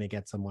Elixir, you're going to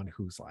get someone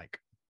who's like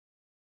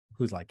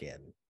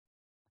in.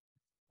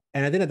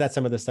 And I think that's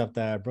some of the stuff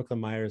that Brooklyn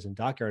Myers and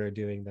Dockyard are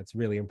doing that's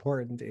really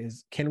important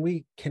is can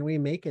we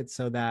make it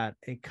so that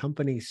a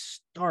company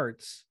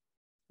starts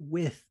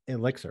with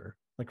Elixir,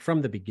 like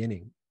from the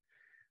beginning,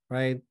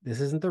 right? This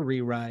isn't the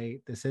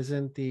rewrite. This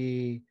isn't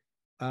the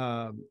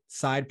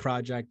side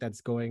project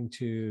that's going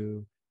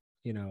to,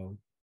 you know,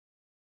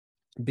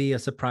 be a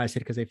surprise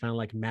hit because they found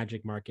like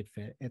magic market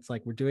fit. It's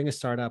like we're doing a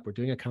startup, we're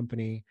doing a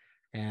company,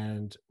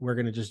 and we're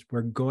going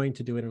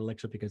to do it in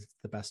Elixir because it's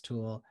the best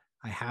tool.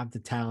 I have the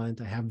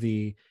talent, I have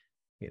the,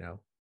 you know,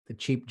 the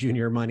cheap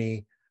junior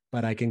money,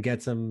 but I can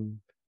get some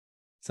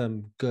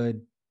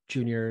good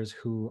juniors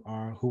who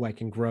I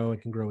can grow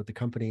and can grow with the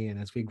company.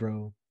 And as we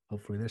grow,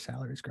 hopefully their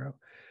salaries grow.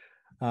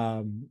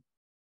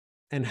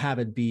 And have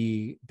it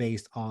be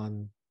based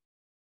on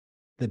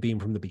the Beam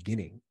from the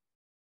beginning.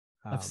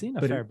 I've seen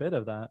a fair bit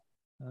of that.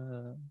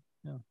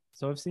 Yeah.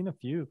 So I've seen a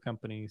few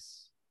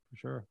companies for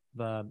sure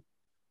that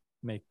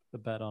make the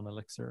bet on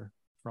Elixir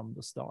from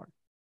the start.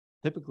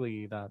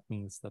 Typically, that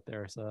means that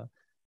there's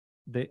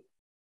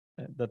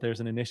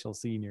an initial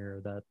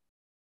senior that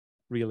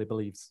really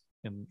believes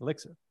in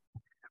Elixir,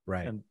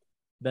 right? And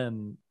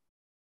then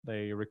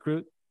they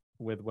recruit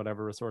with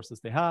whatever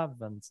resources they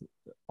have, and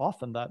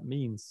often that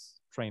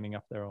means training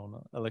up their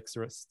own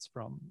Elixirists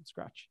from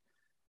scratch.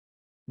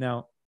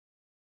 Now,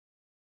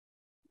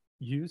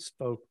 you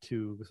spoke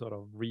to sort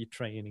of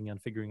retraining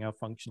and figuring out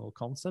functional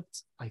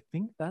concepts. I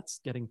think that's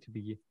getting to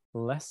be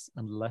less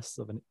and less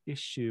of an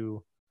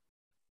issue,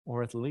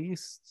 or at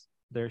least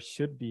there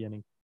should be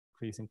an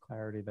increasing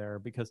clarity there,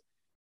 because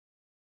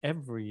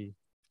every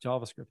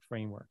JavaScript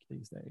framework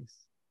these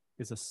days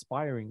is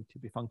aspiring to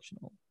be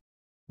functional.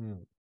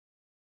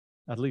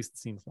 At least it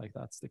seems like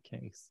that's the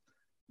case.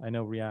 I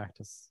know React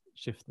has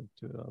shifted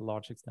to a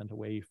large extent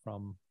away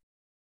from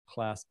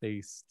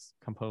class-based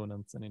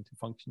components and into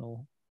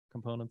functional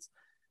components,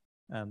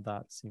 and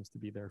that seems to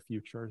be their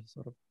future,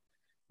 sort of.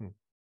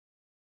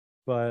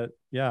 But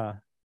yeah,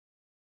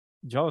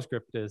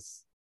 JavaScript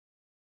is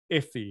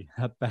iffy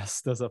at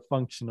best as a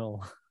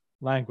functional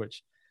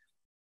language.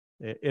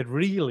 It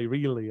really,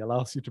 really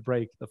allows you to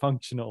break the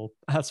functional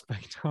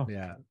aspect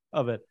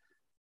of it.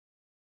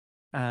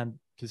 And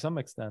to some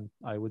extent,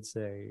 I would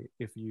say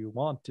if you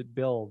want to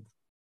build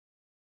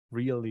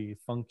really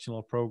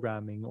functional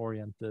programming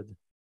oriented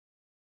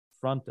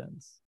front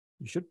ends,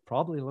 you should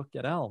probably look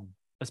at Elm,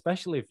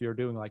 especially if you're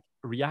doing like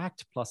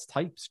React plus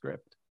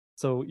TypeScript.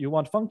 So you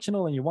want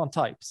functional and you want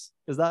types.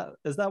 Is that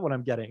what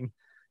I'm getting?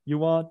 You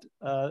want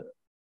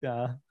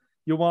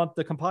you want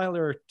the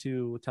compiler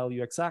to tell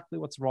you exactly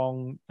what's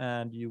wrong,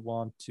 and you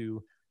want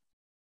to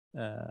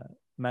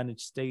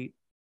manage state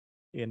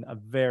in a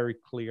very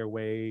clear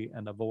way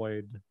and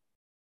avoid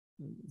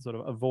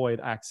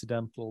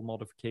accidental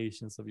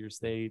modifications of your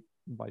state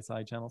by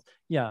side channels.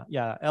 Yeah,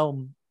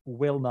 Elm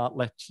will not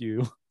let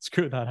you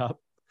screw that up.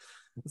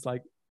 It's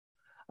like,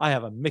 I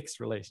have a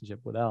mixed relationship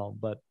with Elm,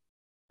 but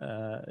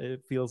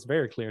it feels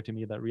very clear to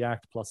me that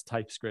React plus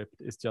TypeScript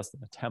is just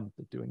an attempt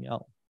at doing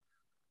Elm.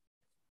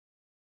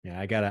 Yeah,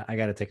 I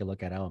gotta take a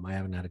look at Elm. I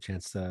haven't had a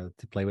chance to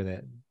play with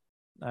it.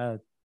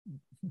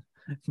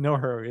 No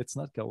hurry, it's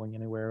not going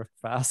anywhere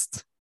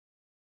fast.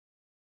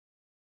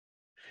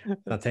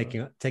 Not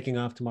taking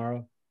off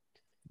tomorrow.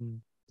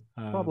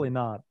 Probably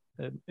not.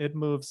 It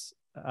moves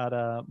at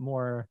a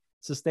more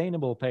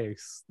sustainable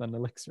pace than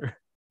Elixir.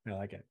 I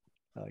like it.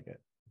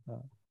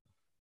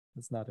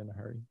 It's not in a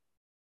hurry.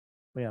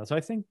 But yeah, so I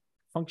think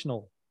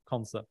functional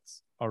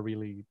concepts are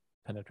really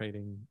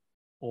penetrating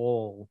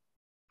all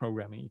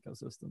programming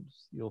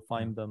ecosystems. You'll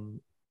find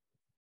them,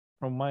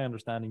 from my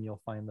understanding,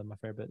 you'll find them a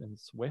fair bit in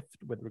Swift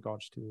with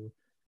regards to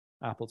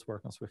Apple's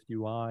work on Swift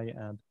UI.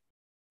 And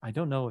I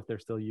don't know if they're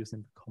still using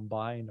the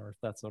Combine or if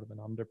that's sort of an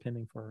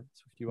underpinning for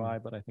Swift UI,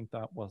 but I think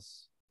that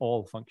was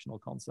all functional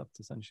concepts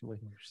essentially.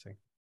 Interesting.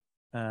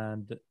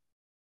 And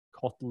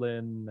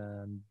Kotlin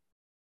and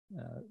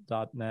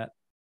 .NET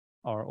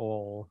are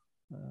all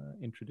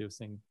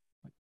introducing,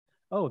 like,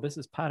 oh, this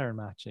is pattern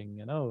matching,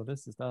 and oh,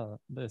 this is that,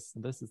 this,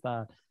 and this is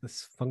that.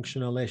 This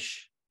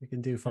functional-ish. We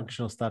can do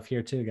functional stuff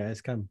here too, guys.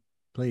 Come,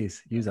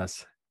 please use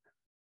us.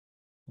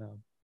 No.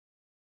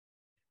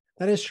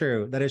 That is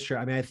true.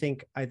 I mean, I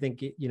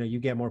think you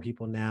get more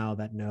people now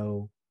that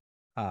know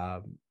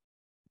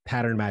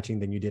pattern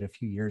matching than you did a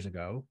few years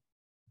ago.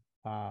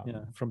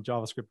 From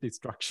JavaScript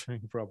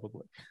destructuring,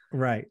 probably.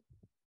 Right.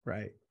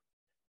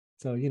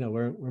 So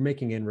we're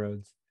making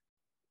inroads,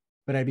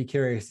 but I'd be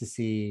curious to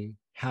see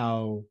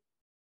how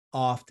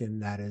often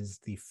that is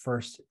the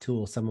first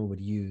tool someone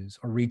would use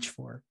or reach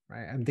for.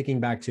 Right. I'm thinking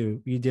back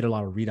to, you did a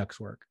lot of Redux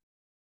work,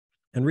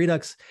 and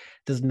Redux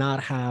does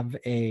not have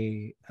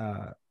a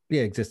it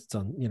exists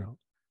on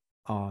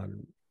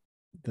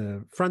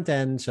the front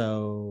end,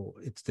 so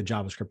it's the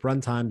JavaScript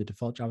runtime, the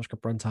default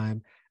JavaScript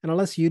runtime, and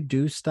unless you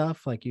do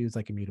stuff like use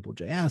like immutable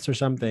JS or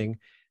something,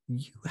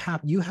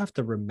 you have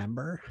to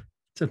remember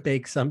to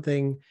make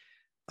something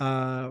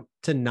to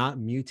not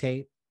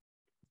mutate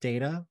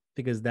data,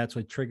 because that's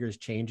what triggers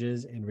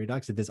changes in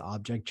Redux. If this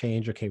object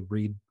change, okay,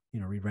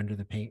 re-render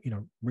the paint,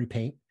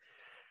 repaint.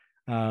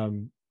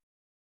 So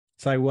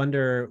I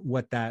wonder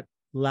what that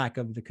lack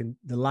of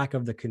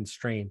the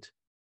constraint,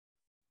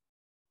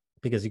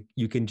 because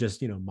you can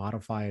just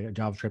modify a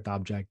JavaScript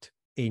object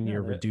in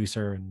your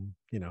reducer and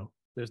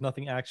There's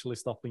nothing actually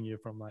stopping you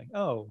from like,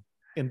 oh,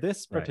 in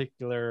this Right.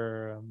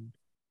 particular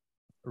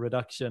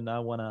reduction, I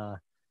want to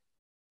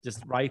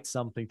just write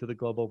something to the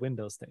global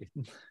window state.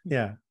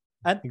 Yeah,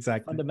 And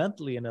exactly.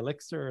 fundamentally in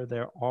Elixir,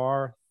 there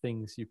are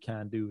things you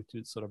can do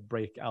to sort of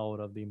break out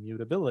of the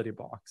immutability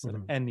box at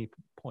any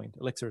point.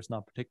 Elixir is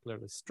not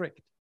particularly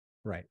strict.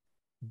 Right.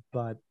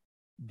 But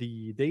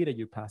the data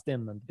you passed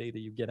in and the data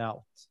you get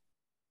out,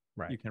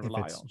 right, you can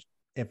rely on.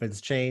 If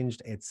it's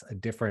changed, it's a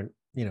different,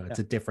 it's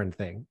a different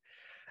thing.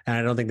 And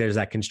I don't think there's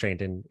that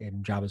constraint in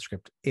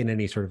JavaScript in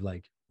any sort of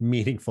like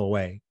meaningful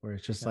way, where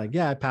it's just like,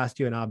 I passed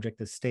you an object,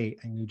 this state,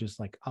 and you just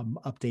like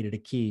updated a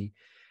key,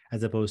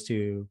 as opposed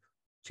to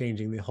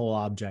changing the whole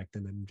object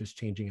and then just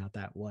changing out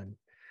that one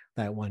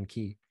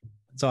key.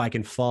 So I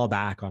can fall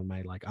back on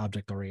my like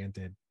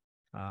object-oriented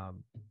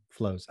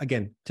flows.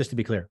 Again, just to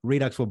be clear,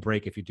 Redux will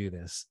break if you do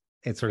this.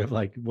 It's sort of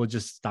like, we'll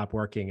just stop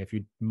working if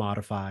you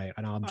modify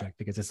an object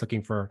because it's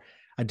looking for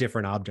a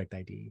different object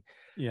ID.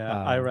 Yeah,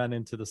 I ran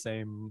into the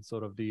same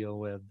sort of deal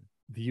with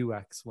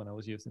Vuex when I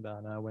was using that,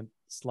 and I went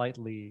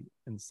slightly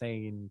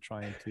insane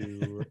trying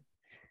to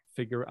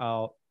figure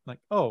out like,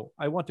 oh,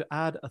 I want to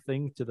add a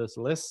thing to this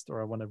list,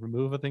 or I want to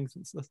remove a thing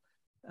from this list.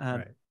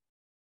 And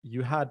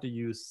you had to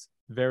use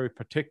very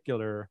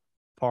particular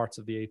parts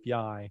of the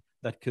API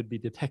that could be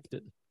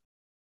detected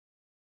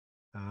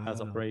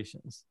as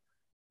operations.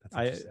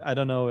 I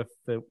don't know if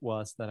it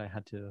was that I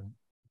had to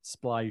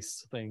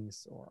splice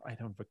things, or I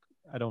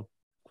don't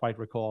quite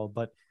recall,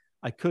 but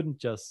I couldn't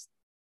just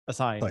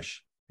assign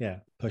push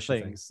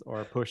things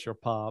or push or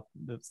pop.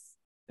 It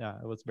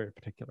was very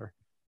particular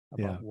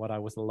about what I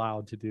was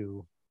allowed to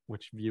do,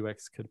 which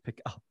Vuex could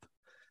pick up.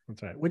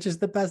 That's right. Which is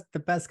the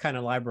best kind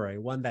of library,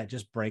 one that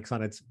just breaks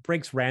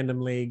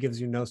randomly,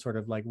 gives you no sort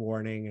of like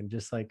warning, and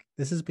just like,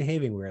 this is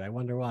behaving weird, I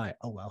wonder why.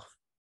 Oh well.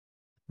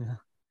 Yeah.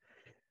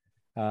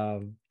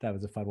 That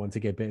was a fun one to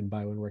get bitten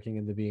by when working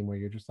in the Beam, where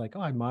you're just like,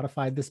 oh, I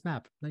modified this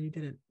map. No, you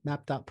didn't.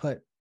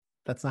 Map.put.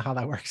 That's not how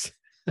that works.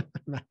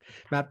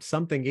 Map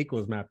something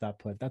equals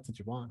map.put. That's what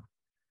you want.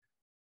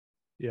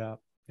 Yeah.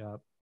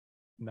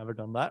 Never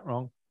done that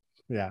wrong.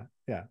 Yeah.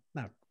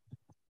 No.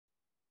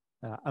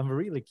 I'm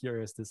really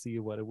curious to see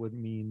what it would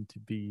mean to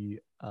be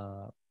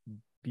a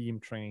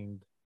Beam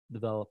trained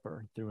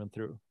developer through and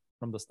through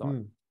from the start.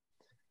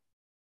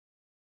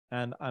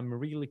 And I'm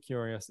really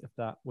curious if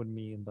that would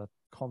mean that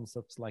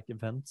concepts like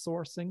event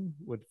sourcing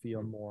would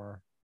feel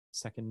more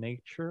second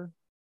nature.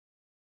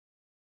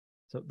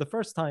 So the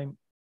first time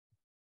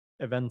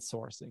event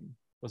sourcing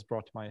was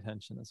brought to my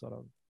attention and sort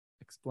of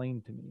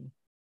explained to me,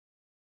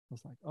 I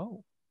was like,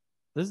 oh,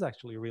 this is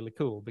actually really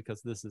cool,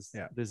 because this is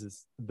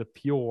the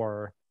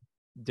pure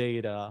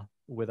data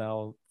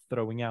without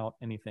throwing out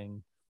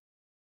anything.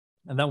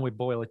 And then we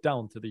boil it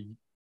down to the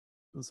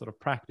sort of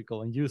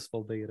practical and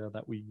useful data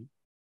that we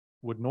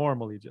would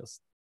normally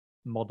just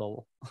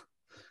model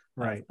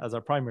as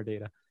our primary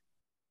data.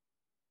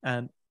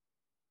 And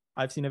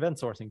I've seen event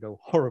sourcing go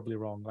horribly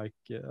wrong. Like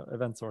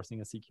event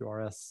sourcing and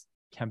CQRS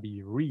can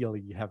be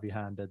really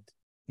heavy-handed.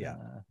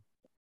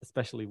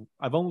 Especially,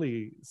 I've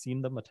only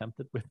seen them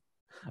attempted with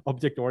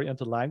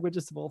object-oriented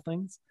languages of all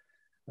things,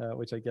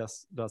 which I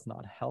guess does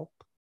not help.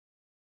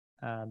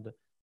 But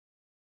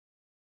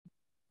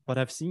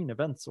I've seen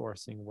event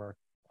sourcing work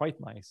quite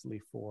nicely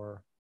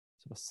for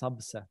sort of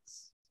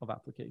subsets of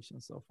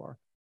applications so far,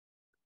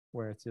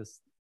 where it's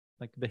just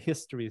like the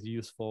history is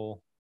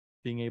useful,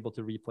 being able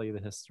to replay the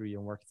history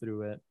and work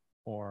through it,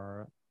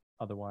 or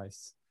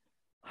otherwise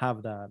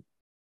have that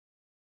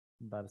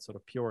sort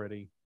of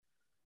purity.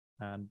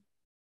 And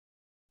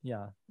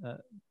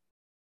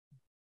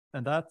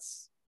and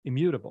that's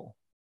immutable,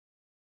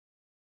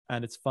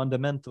 and it's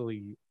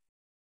fundamentally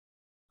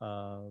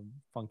a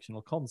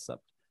functional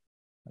concept.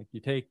 Like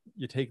you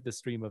take the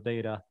stream of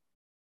data,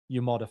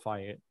 you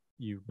modify it,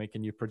 you make a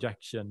new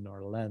projection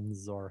or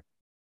lens or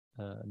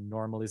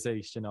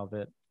normalization of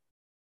it,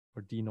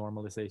 or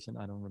denormalization.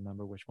 I don't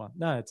remember which one.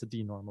 No, it's a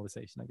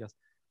denormalization, I guess.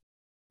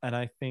 And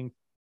I think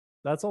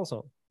that's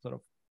also sort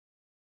of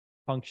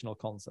functional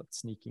concept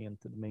sneaking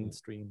into the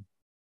mainstream,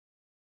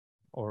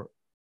 or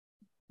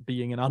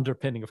being an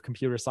underpinning of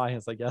computer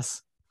science, I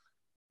guess.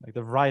 Like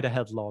the write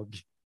ahead log.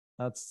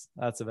 That's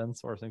event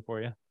sourcing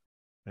for you.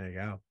 There you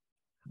go.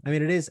 I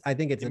mean, it is. I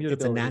think it's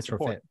a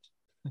natural fit.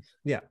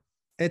 Yeah.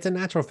 It's a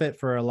natural fit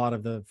for a lot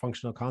of the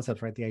functional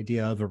concepts, right? The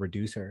idea of a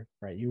reducer,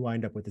 right? You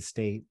wind up with a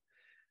state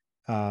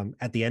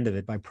at the end of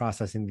it by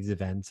processing these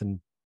events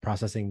and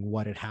processing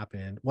what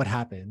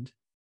happened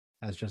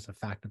as just a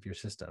fact of your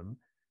system,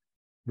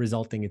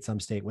 resulting in some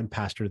state when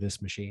passed through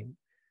this machine.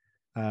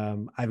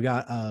 I've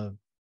got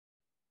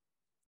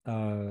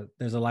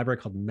there's a library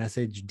called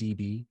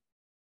MessageDB,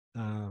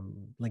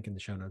 link in the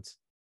show notes,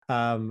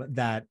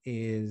 that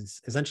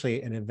is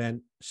essentially an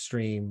event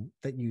stream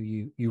that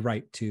you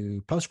write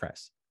to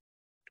Postgres.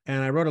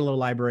 And I wrote a little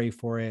library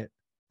for it,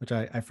 which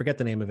I forget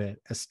the name of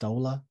it,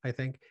 Estola, I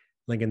think.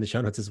 Link in the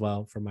show notes as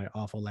well for my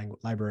awful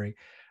library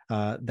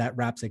that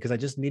wraps it, because I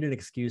just need an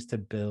excuse to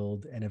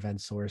build an event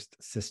sourced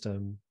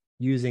system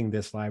using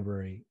this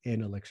library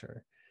in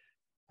Elixir.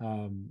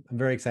 I'm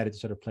very excited to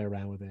sort of play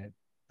around with it.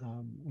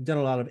 We've done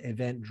a lot of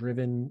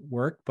event-driven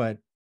work, but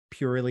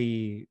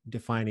purely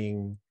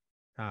defining,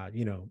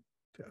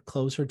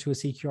 closer to a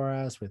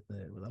CQRS with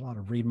a lot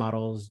of read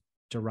models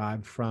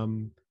derived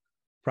from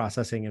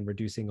processing and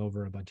reducing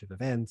over a bunch of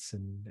events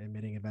and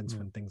emitting events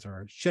when things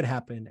should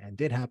happen and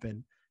did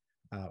happen.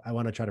 I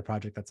want to try to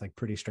project that's like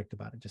pretty strict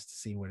about it, just to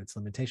see what its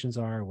limitations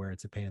are, where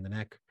it's a pain in the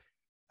neck.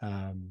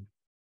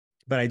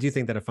 But I do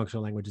think that a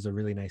functional language is a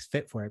really nice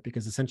fit for it,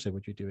 because essentially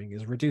what you're doing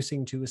is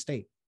reducing to a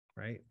state,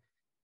 right?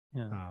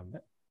 Yeah.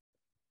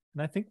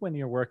 And I think when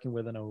you're working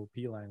with an OOP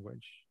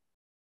language,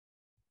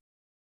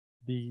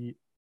 the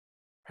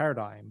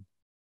paradigm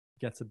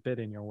gets a bit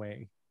in your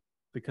way,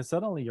 because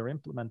suddenly you're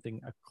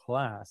implementing a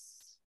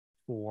class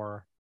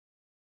for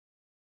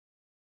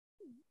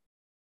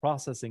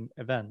processing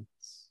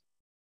events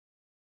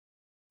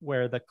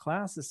where the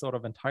class is sort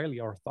of entirely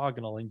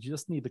orthogonal, and you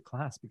just need the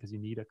class because you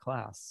need a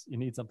class. You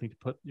need something to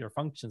put your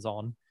functions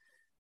on.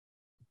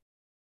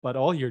 But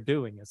all you're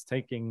doing is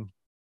taking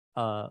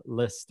a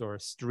list or a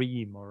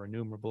stream or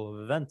enumerable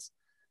of events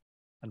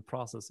and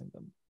processing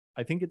them.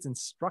 I think it's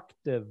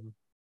instructive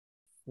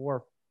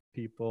for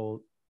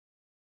people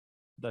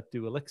that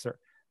do Elixir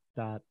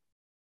that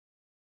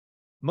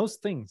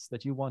most things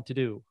that you want to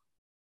do,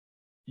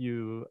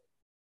 you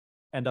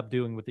end up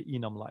doing with the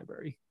enum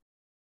library.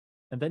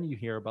 And then you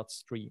hear about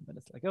Stream, and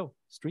it's like, oh,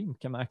 Stream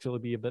can actually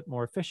be a bit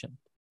more efficient.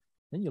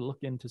 Then you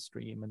look into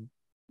Stream, and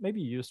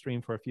maybe you use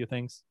Stream for a few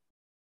things.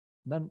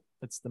 And then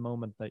it's the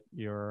moment that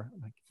you're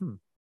like,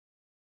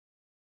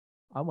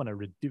 I want to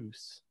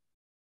reduce.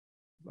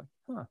 Like,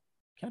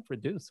 can't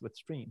reduce with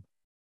Stream.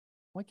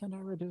 Why can't I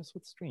reduce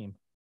with Stream?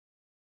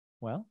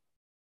 Well,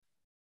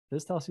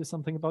 this tells you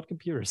something about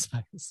computer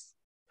science.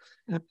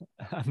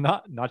 I'm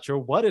not sure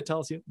what it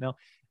tells you. No.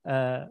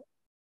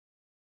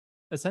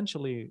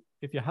 Essentially,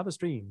 if you have a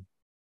stream,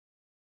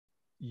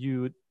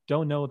 you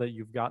don't know that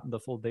you've gotten the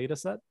full data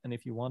set. And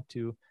if you want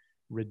to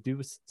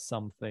reduce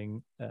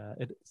something,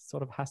 it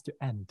sort of has to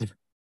end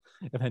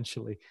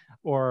eventually,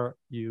 or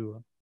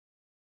you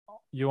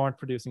aren't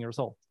producing a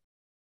result,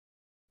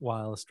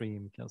 while a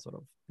stream can sort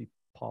of be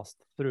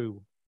passed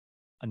through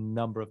a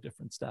number of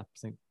different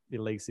steps and be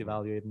lazy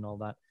evaluated and all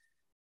that.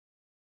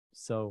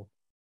 So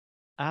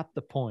at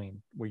the point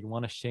where you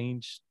want to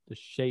change the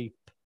shape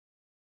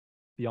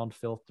beyond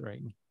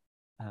filtering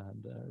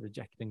and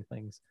rejecting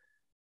things,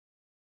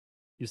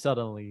 you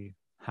suddenly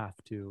have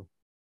to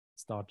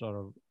start sort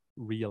of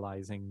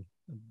realizing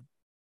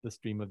the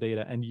stream of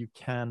data, and you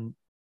can't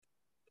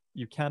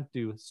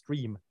do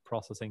stream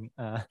processing.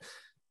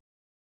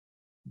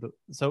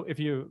 So if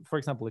you, for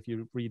example, if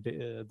you read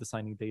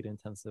Designing Data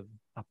Intensive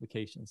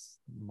Applications,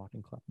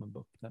 Martin Klapman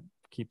book that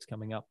keeps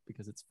coming up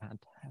because it's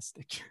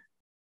fantastic.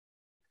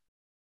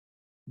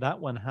 That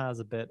one has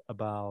a bit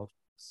about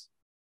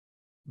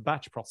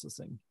batch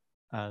processing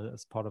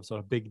as part of sort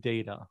of big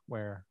data,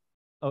 where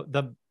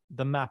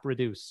the map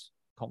reduce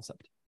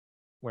concept,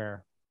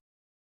 where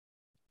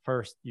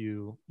first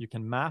you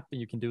can map, and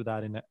you can do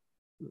that in a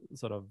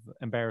sort of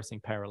embarrassing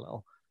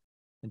parallel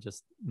and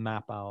just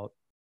map out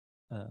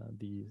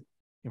the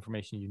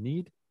information you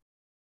need,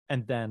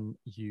 and then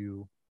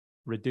you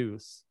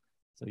reduce.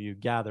 So you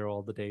gather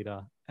all the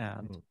data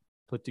and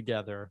put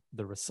together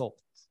the result,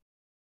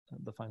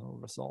 the final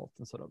result,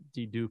 and sort of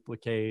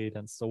deduplicate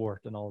and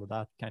sort and all of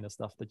that kind of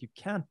stuff that you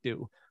can't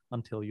do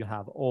until you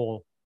have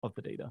all of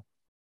the data.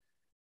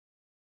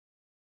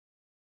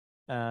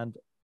 And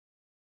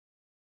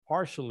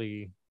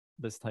partially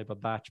this type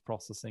of batch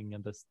processing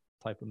and this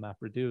type of map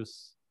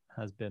reduce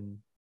has been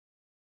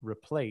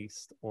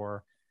replaced,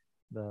 or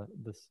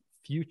this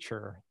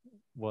future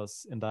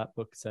was in that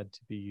book said to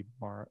be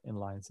more in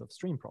lines of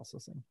stream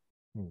processing,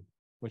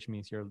 which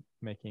means you're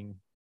making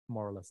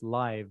more or less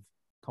live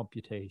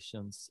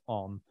computations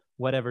on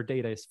whatever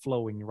data is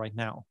flowing right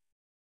now.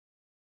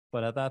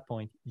 But at that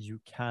point, you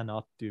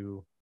cannot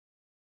do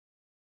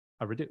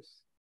a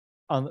reduce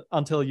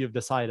until you've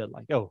decided,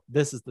 like, oh,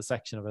 this is the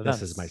section of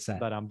events this is my set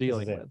that I'm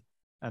dealing with,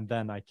 and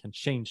then I can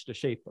change the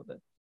shape of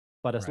it.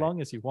 But as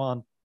long as you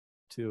want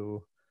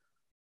to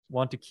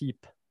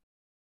keep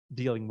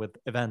dealing with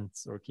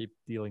events, or keep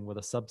dealing with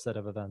a subset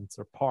of events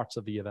or parts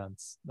of the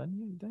events,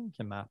 then you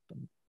can map,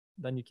 and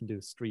then you can do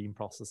stream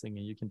processing,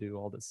 and you can do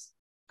all this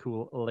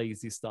cool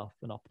lazy stuff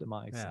and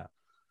optimize. Yeah,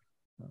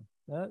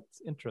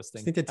 that's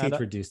interesting. I think the teach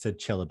reduce to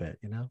chill a bit,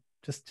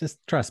 just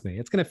trust me,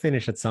 it's going to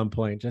finish at some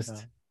point.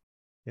 Just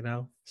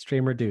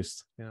stream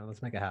reduce,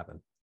 let's make it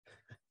happen.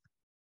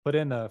 Put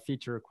in a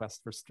feature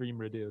request for stream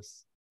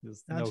reduce.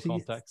 There's no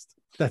context.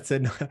 That's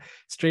it.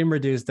 Stream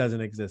reduce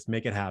doesn't exist.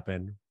 Make it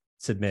happen.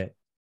 Submit.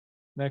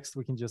 Next,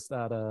 we can just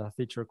add a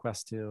feature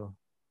request to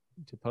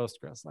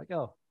Postgres. Like,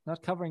 oh,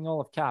 not covering all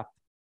of CAP.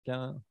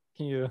 Can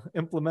you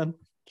implement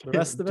the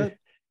rest of it?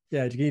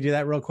 Yeah, can you do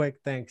that real quick?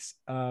 Thanks.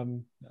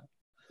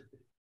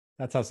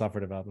 That's how software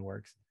development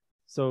works.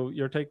 So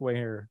your takeaway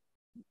here,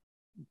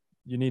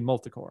 you need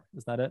multi-core.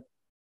 Is that it?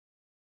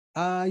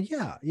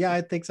 Yeah,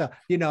 I think so.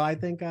 I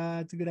think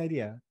it's a good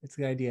idea.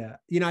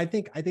 I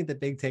think the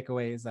big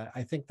takeaway is that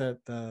I think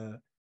that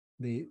the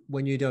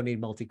when you don't need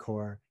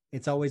multi-core,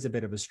 it's always a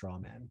bit of a straw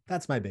man.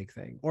 That's my big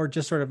thing. Or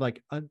just sort of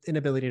like an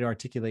inability to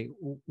articulate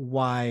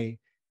why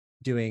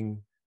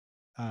doing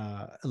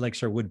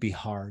Elixir would be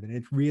hard. And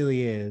it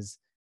really is.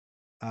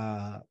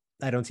 I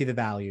don't see the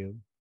value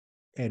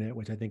in it,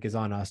 which I think is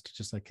on us to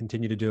just like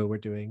continue to do what we're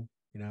doing.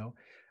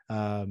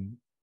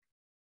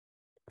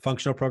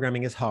 Functional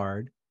programming is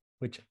hard,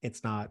 which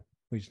it's not.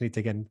 We just need to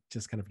again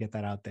just kind of get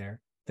that out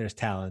there. There's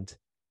talent,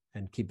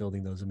 and keep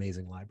building those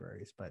amazing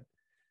libraries. But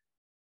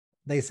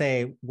they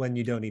say when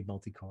you don't need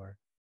multi-core,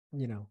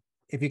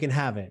 if you can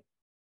have it,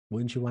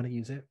 wouldn't you want to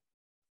use it?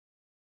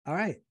 All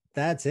right,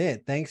 that's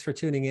it. Thanks for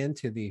tuning in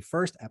to the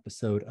first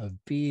episode of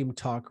Beam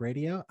Talk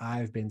Radio.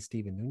 I've been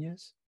Steven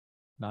Nunez.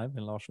 And I've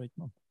been Lars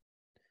Wikman.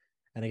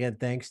 And again,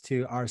 thanks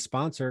to our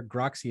sponsor,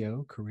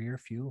 Groxio, Career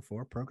Fuel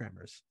for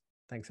Programmers.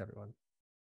 Thanks, everyone.